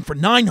 2-bedroom for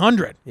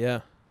 $900. Yeah.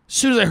 As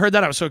soon as I heard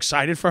that, I was so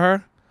excited for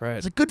her. Right. I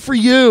was like, good for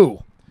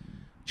you.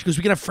 She goes,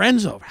 we can have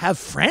friends over. Have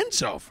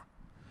friends over.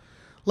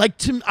 Like,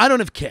 I don't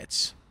have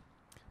kids,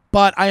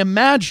 but I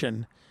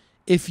imagine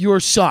if your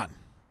son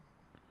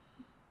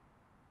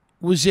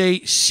was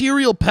a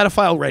serial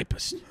pedophile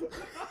rapist,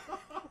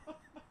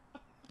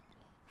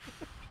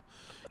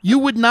 you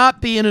would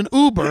not be in an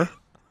Uber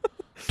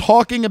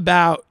talking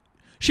about,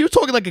 she was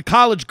talking like a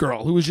college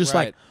girl who was just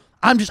like,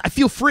 I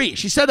feel free.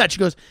 She said that. She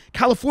goes,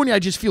 California, I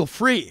just feel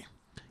free.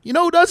 You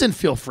know who doesn't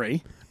feel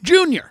free?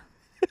 Junior.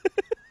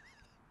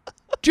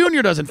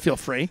 Junior doesn't feel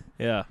free.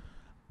 Yeah.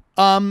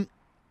 And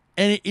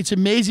it's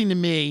amazing to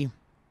me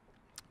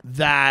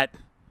that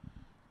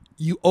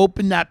you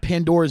open that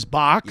Pandora's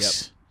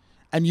box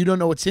and you don't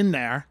know what's in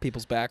there.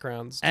 People's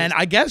backgrounds. And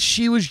I guess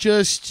she was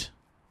just,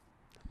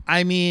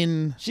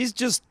 she's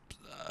just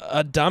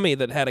a dummy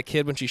that had a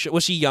kid when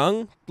was she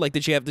young? Like,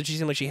 did she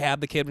seem like she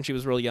had the kid when she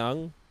was real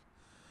young?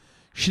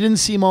 She didn't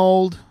seem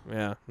old.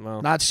 Yeah.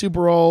 Well. Not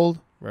super old.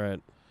 Right.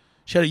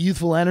 She had a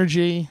youthful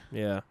energy.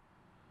 Yeah.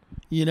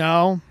 You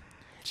know?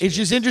 Jeez. It's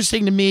just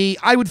interesting to me.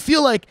 I would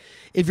feel like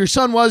if your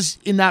son was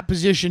in that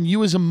position,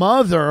 you as a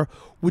mother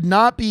would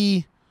not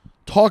be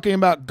talking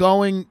about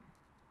going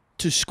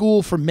to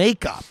school for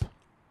makeup.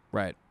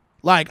 Right.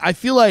 Like, I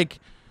feel like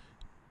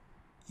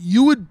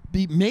you would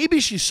be, maybe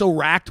she's so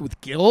racked with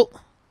guilt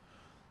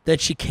that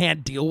she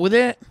can't deal with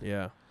it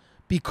Yeah.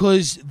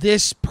 because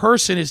this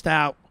person is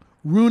now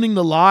ruining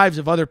the lives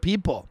of other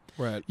people.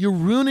 Right. You're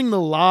ruining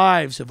the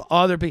lives of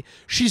other people.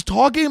 She's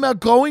talking about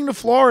going to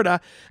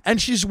Florida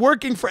and she's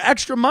working for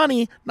extra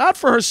money, not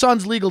for her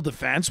son's legal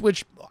defense,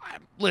 which,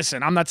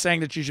 listen, I'm not saying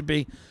that she should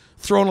be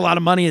throwing a lot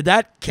of money at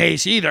that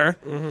case either,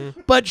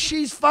 but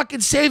she's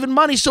fucking saving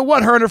money. So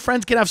what? Her and her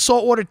friends can have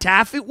saltwater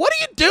taffy? What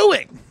are you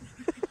doing?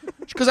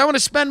 Because I want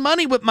to spend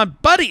money with my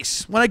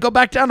buddies. When I go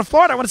back down to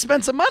Florida, I want to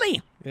spend some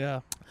money. Yeah.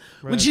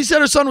 When she said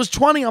her son was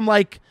 20, I'm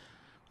like,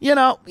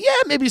 yeah,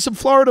 maybe some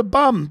Florida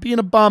bum, being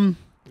a bum.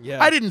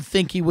 Yeah. I didn't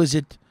think he was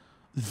at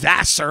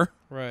Vassar.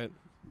 Right.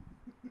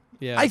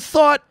 Yeah.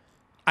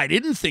 I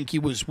didn't think he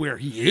was where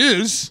he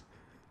is.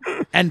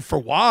 And for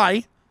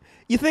why?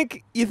 You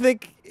think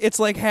it's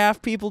like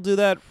half people do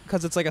that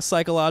because it's like a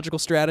psychological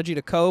strategy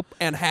to cope,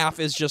 and half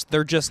is just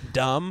they're just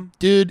dumb?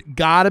 Dude,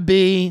 gotta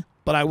be.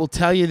 But I will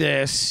tell you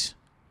this.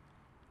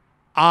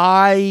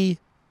 I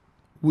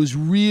was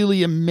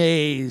really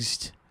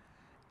amazed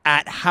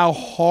at how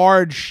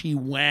hard she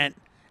went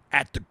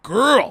at the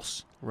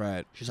girls.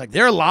 Right. She's like,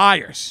 they're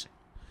liars.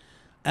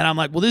 And I'm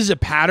like, well, this is a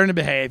pattern of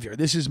behavior.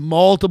 This is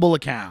multiple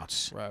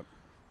accounts. Right.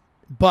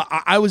 But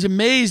I was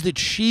amazed that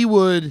she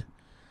would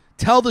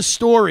tell the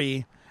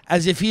story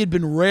as if he had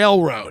been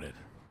railroaded.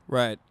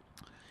 Right.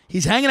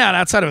 He's hanging out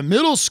outside of a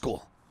middle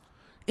school.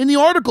 In the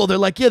article, they're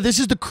like, yeah, this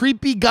is the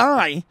creepy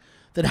guy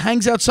that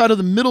hangs outside of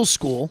the middle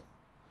school.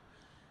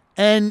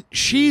 And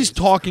she's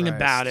talking Christ.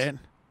 about it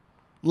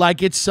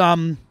like it's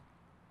some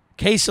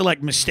case of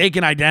like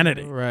mistaken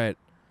identity. Right.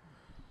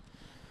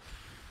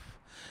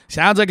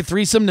 Sounds like a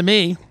threesome to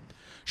me.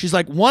 She's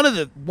like, one of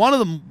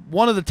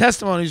the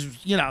testimonies,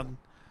 the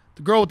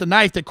girl with the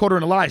knife that caught her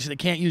in a lie, so they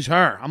can't use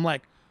her. I'm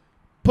like,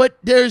 but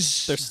there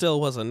still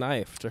was a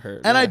knife to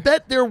her. and yeah. I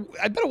bet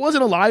it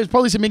wasn't a lie. There's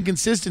probably some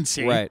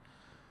inconsistency. Right.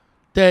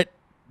 That,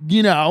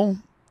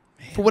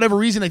 for whatever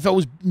reason they felt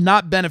was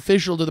not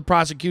beneficial to the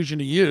prosecution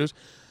to use.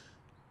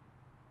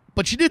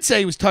 But she did say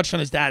he was touched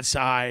on his dad's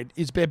side.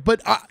 It's bad.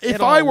 But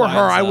if I were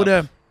her, I would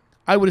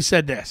have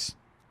said this.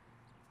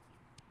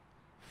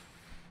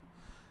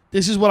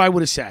 This is what I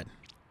would have said.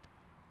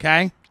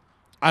 Okay?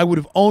 I would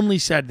have only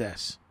said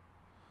this.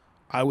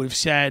 I would have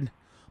said,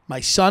 my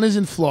son is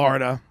in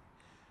Florida,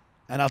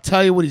 and I'll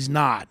tell you what he's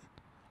not.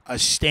 A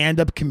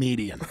stand-up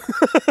comedian.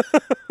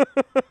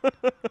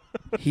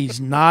 He's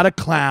not a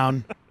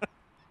clown.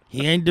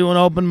 He ain't doing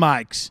open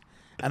mics.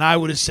 And I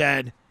would have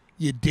said,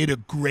 you did a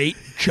great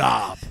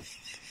job.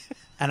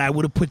 And I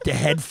would have put the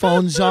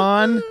headphones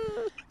on,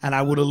 and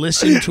I would have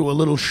listened to a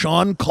little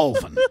Sean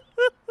Colvin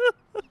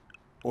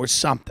or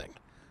something.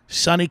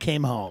 Sonny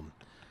came home.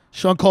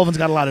 Sean Colvin's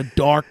got a lot of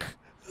dark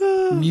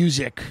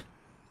music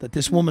that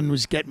this woman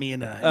was getting me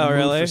in a mood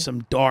really? for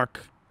some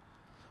dark.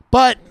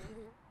 But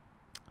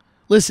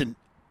listen,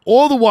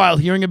 all the while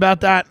hearing about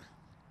that,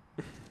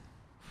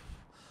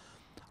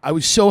 I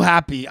was so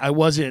happy I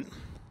wasn't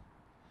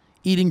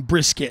eating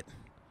brisket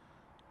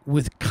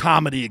with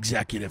comedy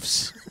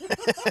executives.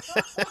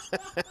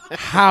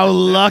 How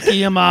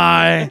lucky am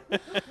I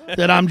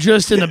that I'm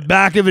just in the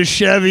back of a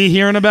Chevy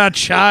hearing about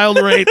child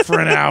rape for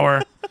an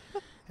hour,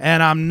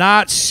 and I'm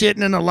not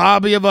sitting in the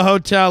lobby of a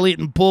hotel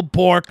eating pulled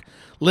pork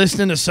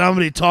listening to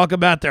somebody talk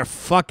about their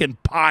fucking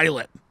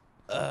pilot.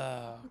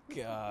 Oh,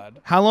 God.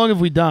 How long have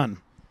we done?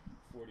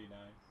 49.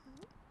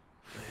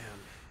 Man.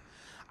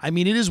 I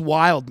mean, it is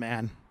wild,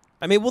 man.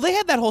 I mean, well, they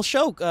had that whole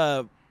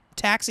show,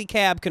 Taxi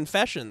Cab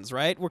Confessions,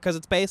 right? Because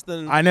it's based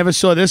in... I never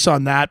saw this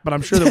on that, but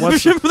I'm sure there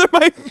was...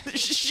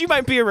 She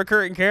might be a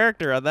recurring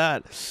character on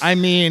that. I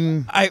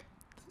mean...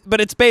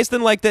 But it's based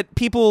in, like, that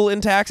people in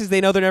taxis,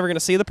 they know they're never going to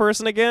see the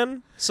person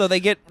again, so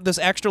they get this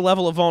extra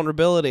level of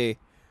vulnerability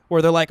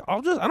where they're like, I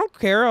don't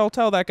care, I'll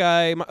tell that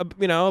guy, about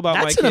my kid.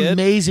 That's an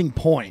amazing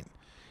point,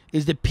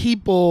 is that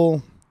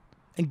people...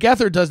 And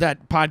Gethard does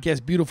that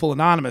podcast, Beautiful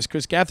Anonymous,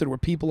 Chris Gethard, where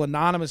people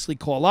anonymously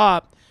call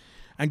up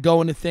and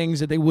go into things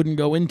that they wouldn't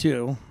go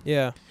into.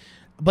 Yeah.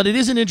 But it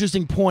is an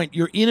interesting point.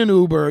 You're in an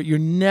Uber. You're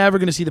never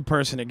going to see the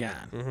person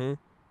again. Mm-hmm.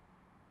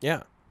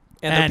 Yeah.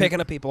 And they're picking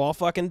up people all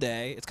fucking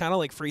day. It's kind of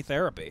like free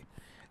therapy.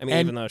 I mean,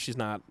 even though she's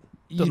not,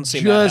 doesn't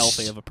seem that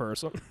healthy of a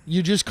person.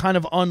 You just kind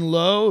of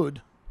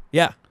unload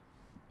yeah.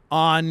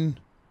 on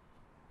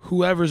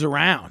whoever's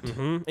around.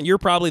 Mm-hmm. And you're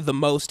probably the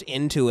most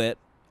into it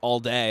all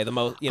day. The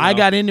most. I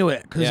got into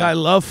it because I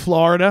love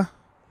Florida,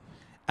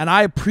 and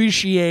I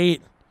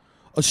appreciate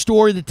a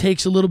story that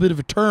takes a little bit of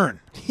a turn.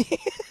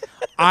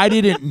 I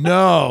didn't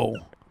know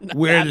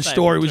where the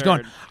story was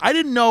going. I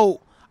didn't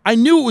know. I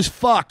knew it was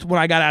fucked when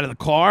I got out of the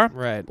car.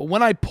 Right. But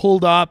when I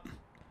pulled up,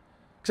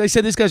 because I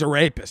said, this guy's a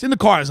rapist. In the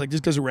car, I was like, this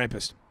guy's a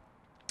rapist.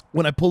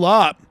 When I pull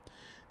up,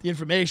 the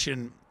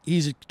information,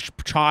 he's a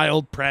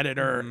child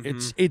predator.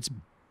 Mm-hmm. It's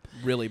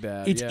really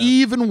bad. It's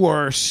even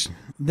worse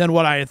than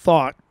what I had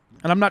thought.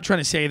 And I'm not trying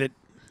to say that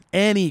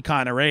any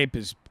kind of rape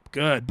is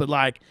good, but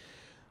like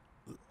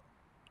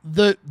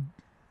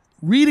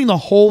reading the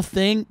whole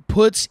thing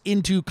puts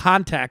into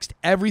context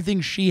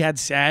everything she had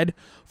said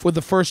for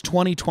the first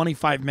 20,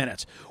 25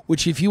 minutes,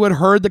 which if you had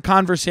heard the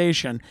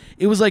conversation,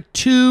 it was like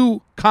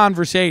 2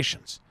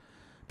 conversations.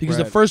 Because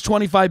the first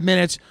 25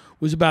 minutes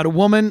was about a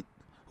woman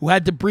who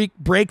had to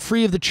break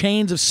free of the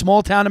chains of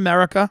small town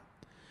America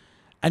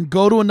and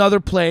go to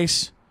another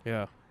place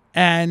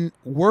and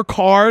work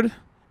hard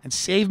and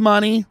save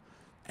money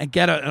and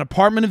get an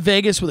apartment in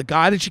Vegas with a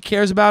guy that she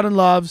cares about and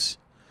loves.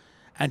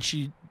 And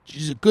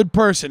she's a good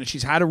person, and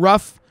she's had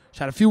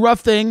a few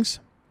rough things.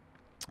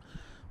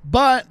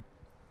 But,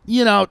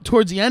 you know,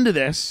 towards the end of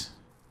this,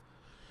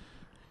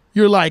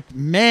 you're like,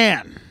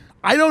 man,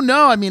 I don't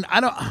know. I mean,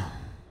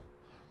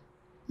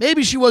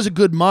 maybe she was a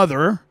good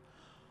mother.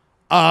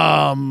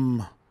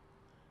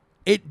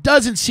 It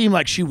doesn't seem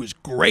like she was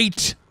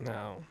great.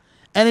 No.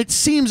 And it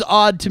seems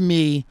odd to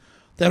me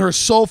that her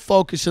sole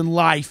focus in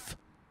life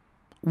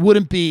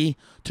wouldn't be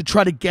to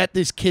try to get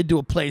this kid to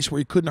a place where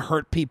he couldn't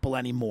hurt people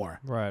anymore.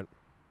 Right.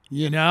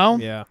 You know?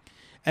 Yeah.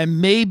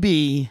 And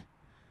maybe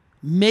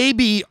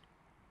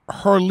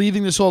her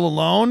leaving this all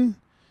alone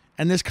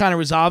and this kind of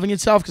resolving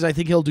itself, because I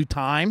think he'll do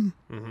time.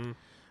 Mm-hmm.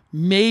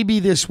 Maybe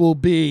this will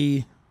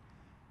be,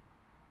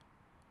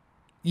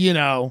 you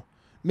know,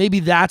 maybe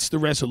that's the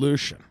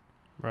resolution.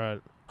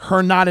 Right.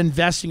 Her not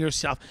investing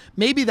herself.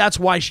 Maybe that's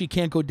why she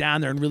can't go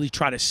down there and really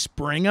try to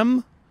spring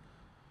him.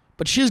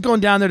 But she's going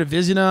down there to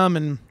visit him,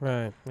 and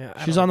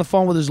she's on the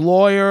phone with his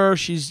lawyer.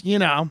 She's, you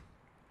know.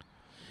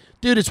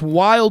 Dude, it's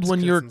wild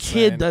when your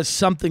kid does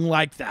something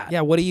like that.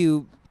 Yeah, what do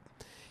you...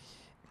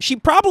 She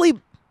probably...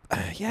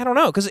 Yeah, I don't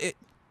know, because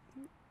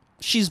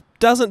she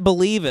doesn't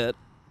believe it,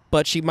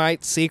 but she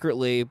might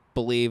secretly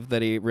believe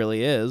that he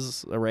really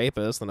is a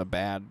rapist and a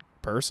bad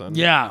person.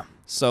 Yeah.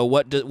 So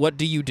what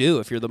do you do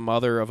if you're the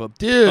mother of an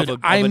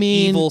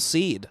evil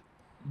seed?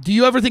 Do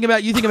you ever think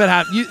about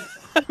having...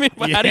 I mean,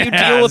 how do you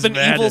deal with an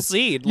evil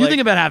seed? You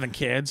think about having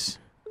kids.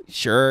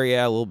 Sure,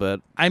 yeah, a little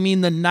bit. I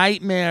mean, the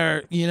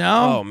nightmare, you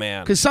know? Oh,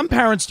 man. Because some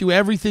parents do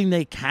everything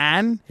they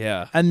can.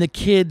 Yeah. And the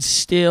kids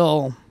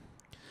still...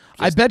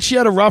 I bet she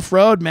had a rough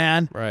road,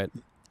 man. Right.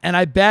 And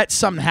I bet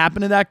something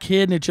happened to that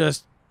kid, and it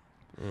just...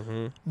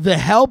 Mm-hmm. The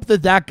help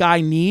that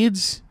guy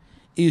needs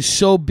is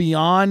so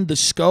beyond the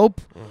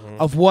scope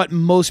of what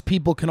most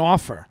people can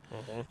offer.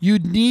 Mm-hmm.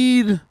 You'd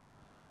need...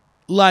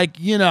 Like,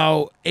 you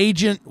know,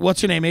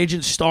 what's her name?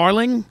 Agent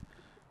Starling?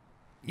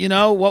 You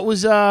know, what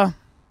was,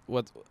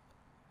 What?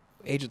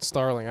 Agent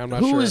Starling, I'm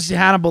not sure. Who was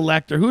Hannibal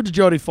Lecter? Who did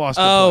Jodie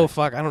Foster play?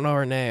 fuck, I don't know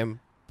her name.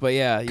 But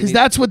yeah. Because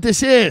that's what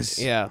this is.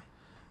 Yeah.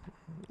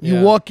 You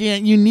walk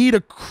in, you need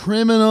a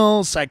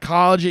criminal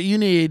psychologist. You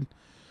need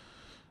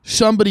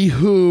somebody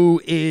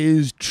who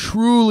is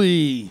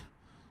truly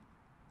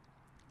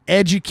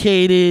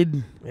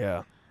educated.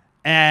 Yeah.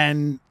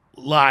 And...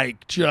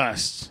 Like,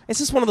 just... It's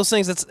just one of those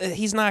things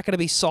he's not going to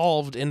be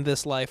solved in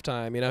this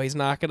lifetime. You know, he's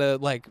not going to,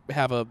 like,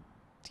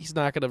 he's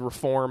not going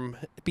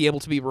to be able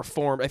to be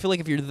reformed. I feel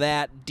like if you're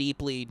that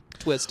deeply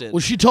twisted...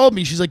 Well, she told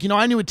me, she's like, you know,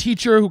 I knew a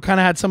teacher who kind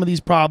of had some of these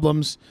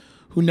problems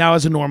who now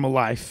has a normal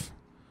life.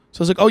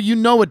 So I was like, oh, you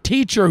know a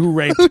teacher who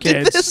raped who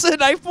kids. Did this? A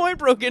knife point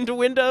broke into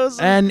windows?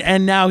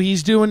 And now he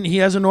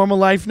has a normal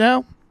life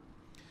now.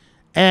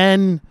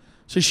 And...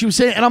 So she was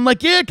saying, and I'm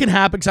like, yeah, it can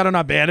happen because I don't know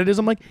how bad it is.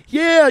 I'm like,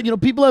 yeah, you know,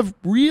 people have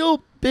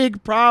real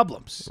big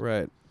problems.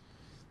 Right.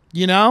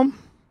 You know?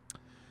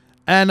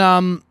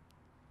 And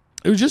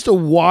it was just a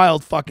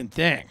wild fucking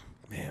thing.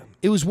 Man.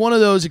 It was one of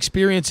those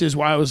experiences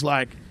where I was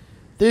like,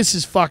 this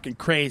is fucking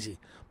crazy.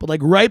 But like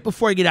right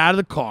before I get out of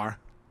the car,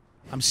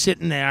 I'm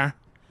sitting there.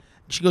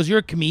 And she goes, you're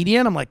a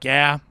comedian? I'm like,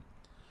 yeah.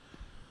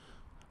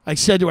 I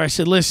said to her,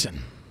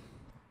 listen.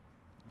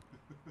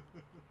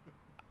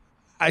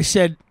 I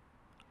said,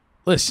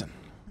 listen.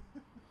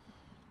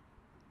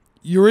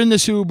 You're in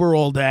this Uber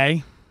all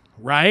day,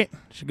 right?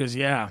 She goes,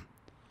 yeah.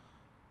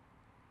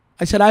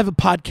 I said, I have a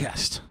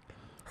podcast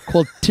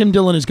called Tim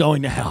Dillon is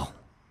Going to Hell.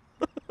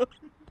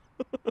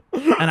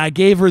 And I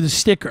gave her the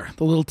sticker,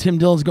 the little Tim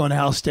Dillon's Going to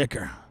Hell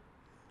sticker.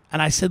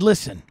 And I said,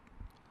 listen,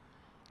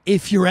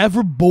 if you're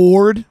ever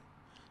bored,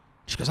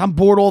 she goes, I'm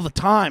bored all the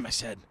time. I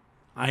said,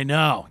 I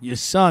know, your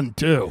son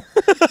too.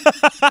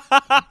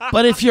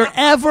 But if you're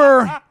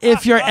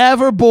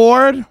ever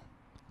bored,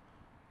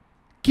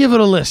 give it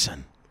a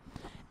listen.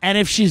 And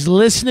if she's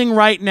listening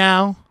right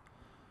now,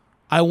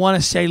 I want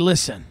to say,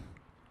 listen,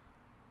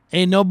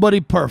 ain't nobody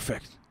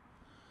perfect.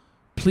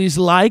 Please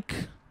like,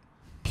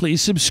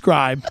 please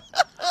subscribe.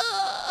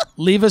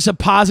 Leave us a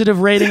positive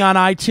rating on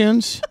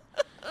iTunes.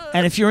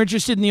 And if you're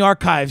interested in the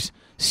archives,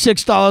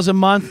 $6 a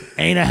month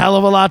ain't a hell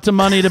of a lot of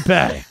money to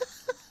pay.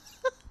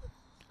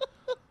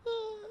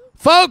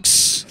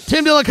 Folks,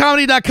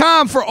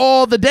 TimDillonComedy.com for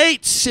all the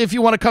dates. If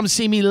you want to come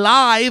see me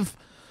live,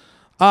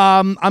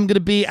 I'm going to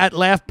be at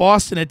Laugh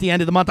Boston at the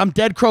end of the month. I'm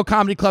Dead Crow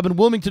Comedy Club in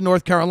Wilmington,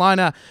 North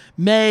Carolina,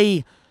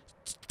 May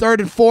 3rd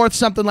and 4th,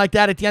 something like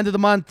that, at the end of the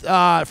month,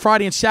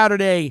 Friday and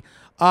Saturday.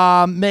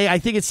 May, I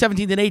think it's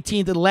 17th and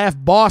 18th in Laugh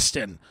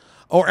Boston,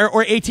 or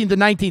 18th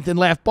and 19th in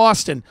Laugh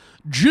Boston.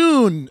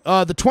 June,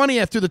 the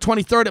 20th through the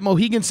 23rd at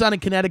Mohegan Sun in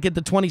Connecticut.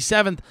 The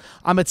 27th,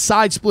 I'm at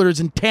Side Splitters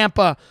in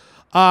Tampa.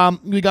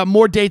 We got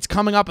more dates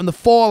coming up in the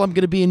fall. I'm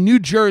going to be in New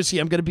Jersey.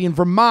 I'm going to be in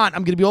Vermont.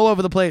 I'm going to be all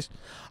over the place.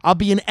 I'll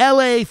be in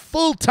LA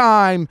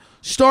full-time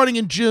starting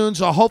in June,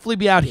 so I'll hopefully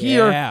be out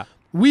here.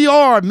 We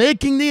are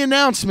making the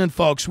announcement,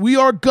 folks. We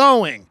are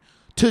going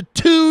to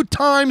 2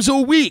 times a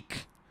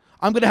week.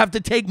 I'm going to have to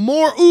take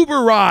more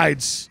Uber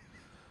rides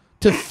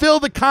to fill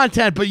the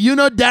content, but you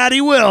know Daddy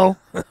will.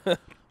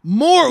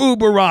 More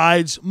Uber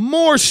rides,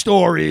 more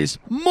stories,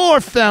 more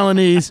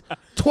felonies,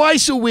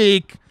 twice a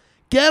week.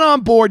 Get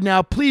on board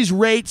now. Please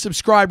rate,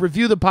 subscribe,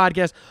 review the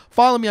podcast.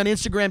 Follow me on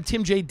Instagram,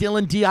 Tim J.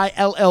 Dillon,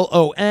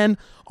 Dillon.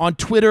 On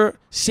Twitter,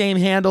 same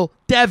handle.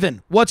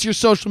 Devin, what's your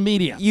social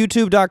media?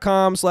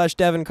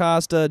 YouTube.com/Devan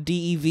Costa,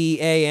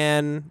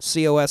 DEVAN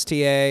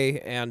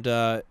COSTA, and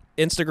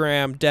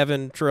Instagram,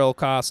 Devan Trill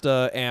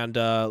Costa, and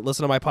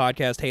listen to my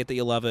podcast, Hate That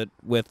You Love It,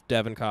 with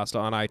Devan Costa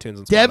on iTunes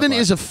and Spotify. Devin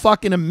is a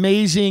fucking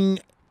amazing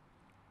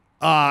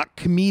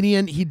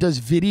comedian. He does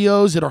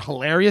videos that are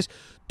hilarious.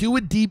 Do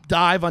a deep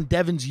dive on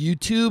Devin's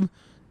YouTube.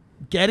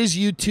 Get his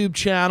YouTube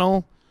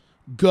channel.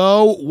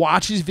 Go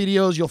watch his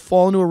videos. You'll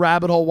fall into a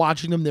rabbit hole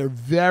watching them. They're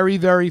very,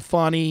 very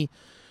funny.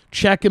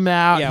 Check him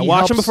out. Yeah,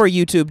 watch them before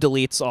YouTube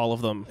deletes all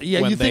of them. Yeah,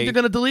 you think they're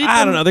going to delete them?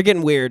 I don't know. They're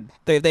getting weird.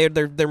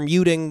 They're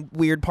muting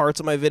weird parts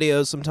of my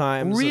videos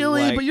sometimes.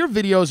 Really? But your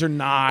videos are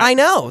not. I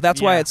know.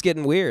 That's why it's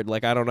getting weird.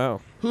 Like, I don't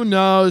know. Who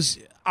knows?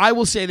 I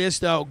will say this,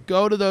 though.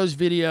 Go to those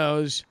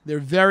videos. They're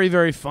very,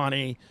 very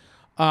funny.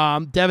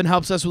 Devin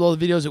helps us with all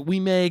the videos that we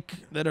make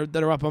that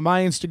are up on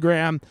my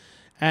Instagram.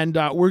 And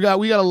we got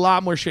a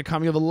lot more shit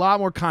coming. We have a lot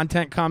more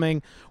content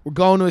coming. We're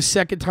going to a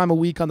second time a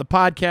week on the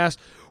podcast.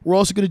 We're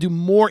also going to do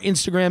more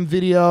Instagram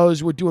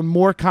videos. We're doing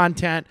more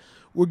content.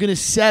 We're going to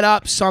set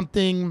up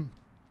something,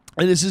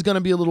 and this is going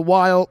to be a little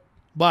while,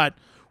 but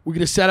we're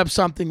going to set up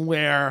something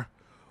where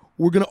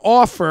we're going to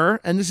offer,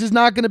 and this is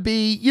not going to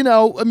be,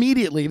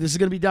 immediately. This is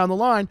going to be down the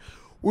line.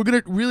 We're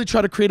going to really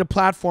try to create a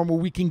platform where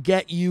we can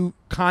get you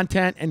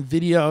content and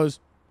videos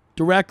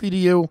directly to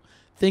you,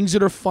 things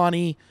that are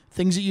funny,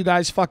 things that you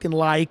guys fucking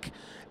like,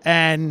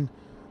 and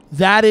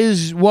that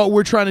is what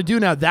we're trying to do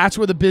now. That's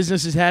where the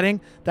business is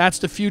heading. That's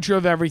the future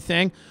of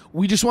everything.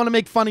 We just want to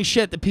make funny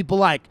shit that people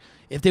like.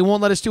 If they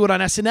won't let us do it on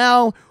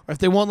SNL, or if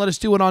they won't let us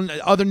do it on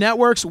other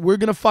networks, we're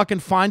going to fucking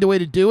find a way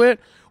to do it.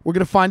 We're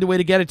going to find a way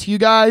to get it to you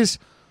guys.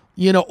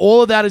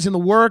 All of that is in the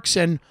works,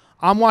 and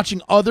I'm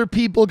watching other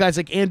people, guys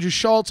like Andrew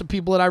Schultz and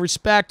people that I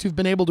respect who've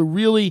been able to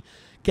really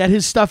get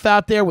his stuff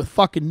out there with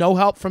fucking no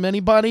help from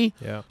anybody.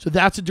 Yeah. So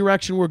that's the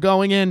direction we're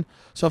going in.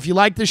 So if you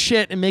like this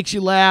shit and makes you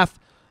laugh,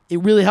 it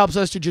really helps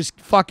us to just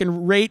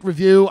fucking rate,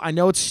 review. I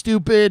know it's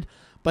stupid,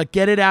 but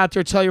get it out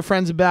there. Tell your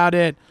friends about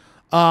it.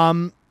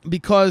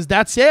 Because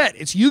that's it.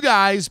 It's you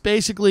guys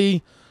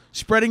basically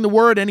spreading the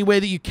word any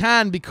way that you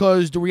can,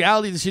 because the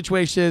reality of the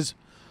situation is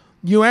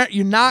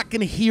you're not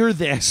going to hear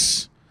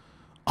this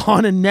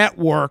on a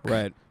network,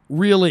 right?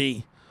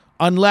 Really,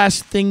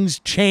 unless things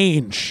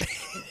change.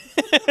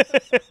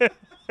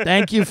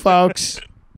 Thank you, folks.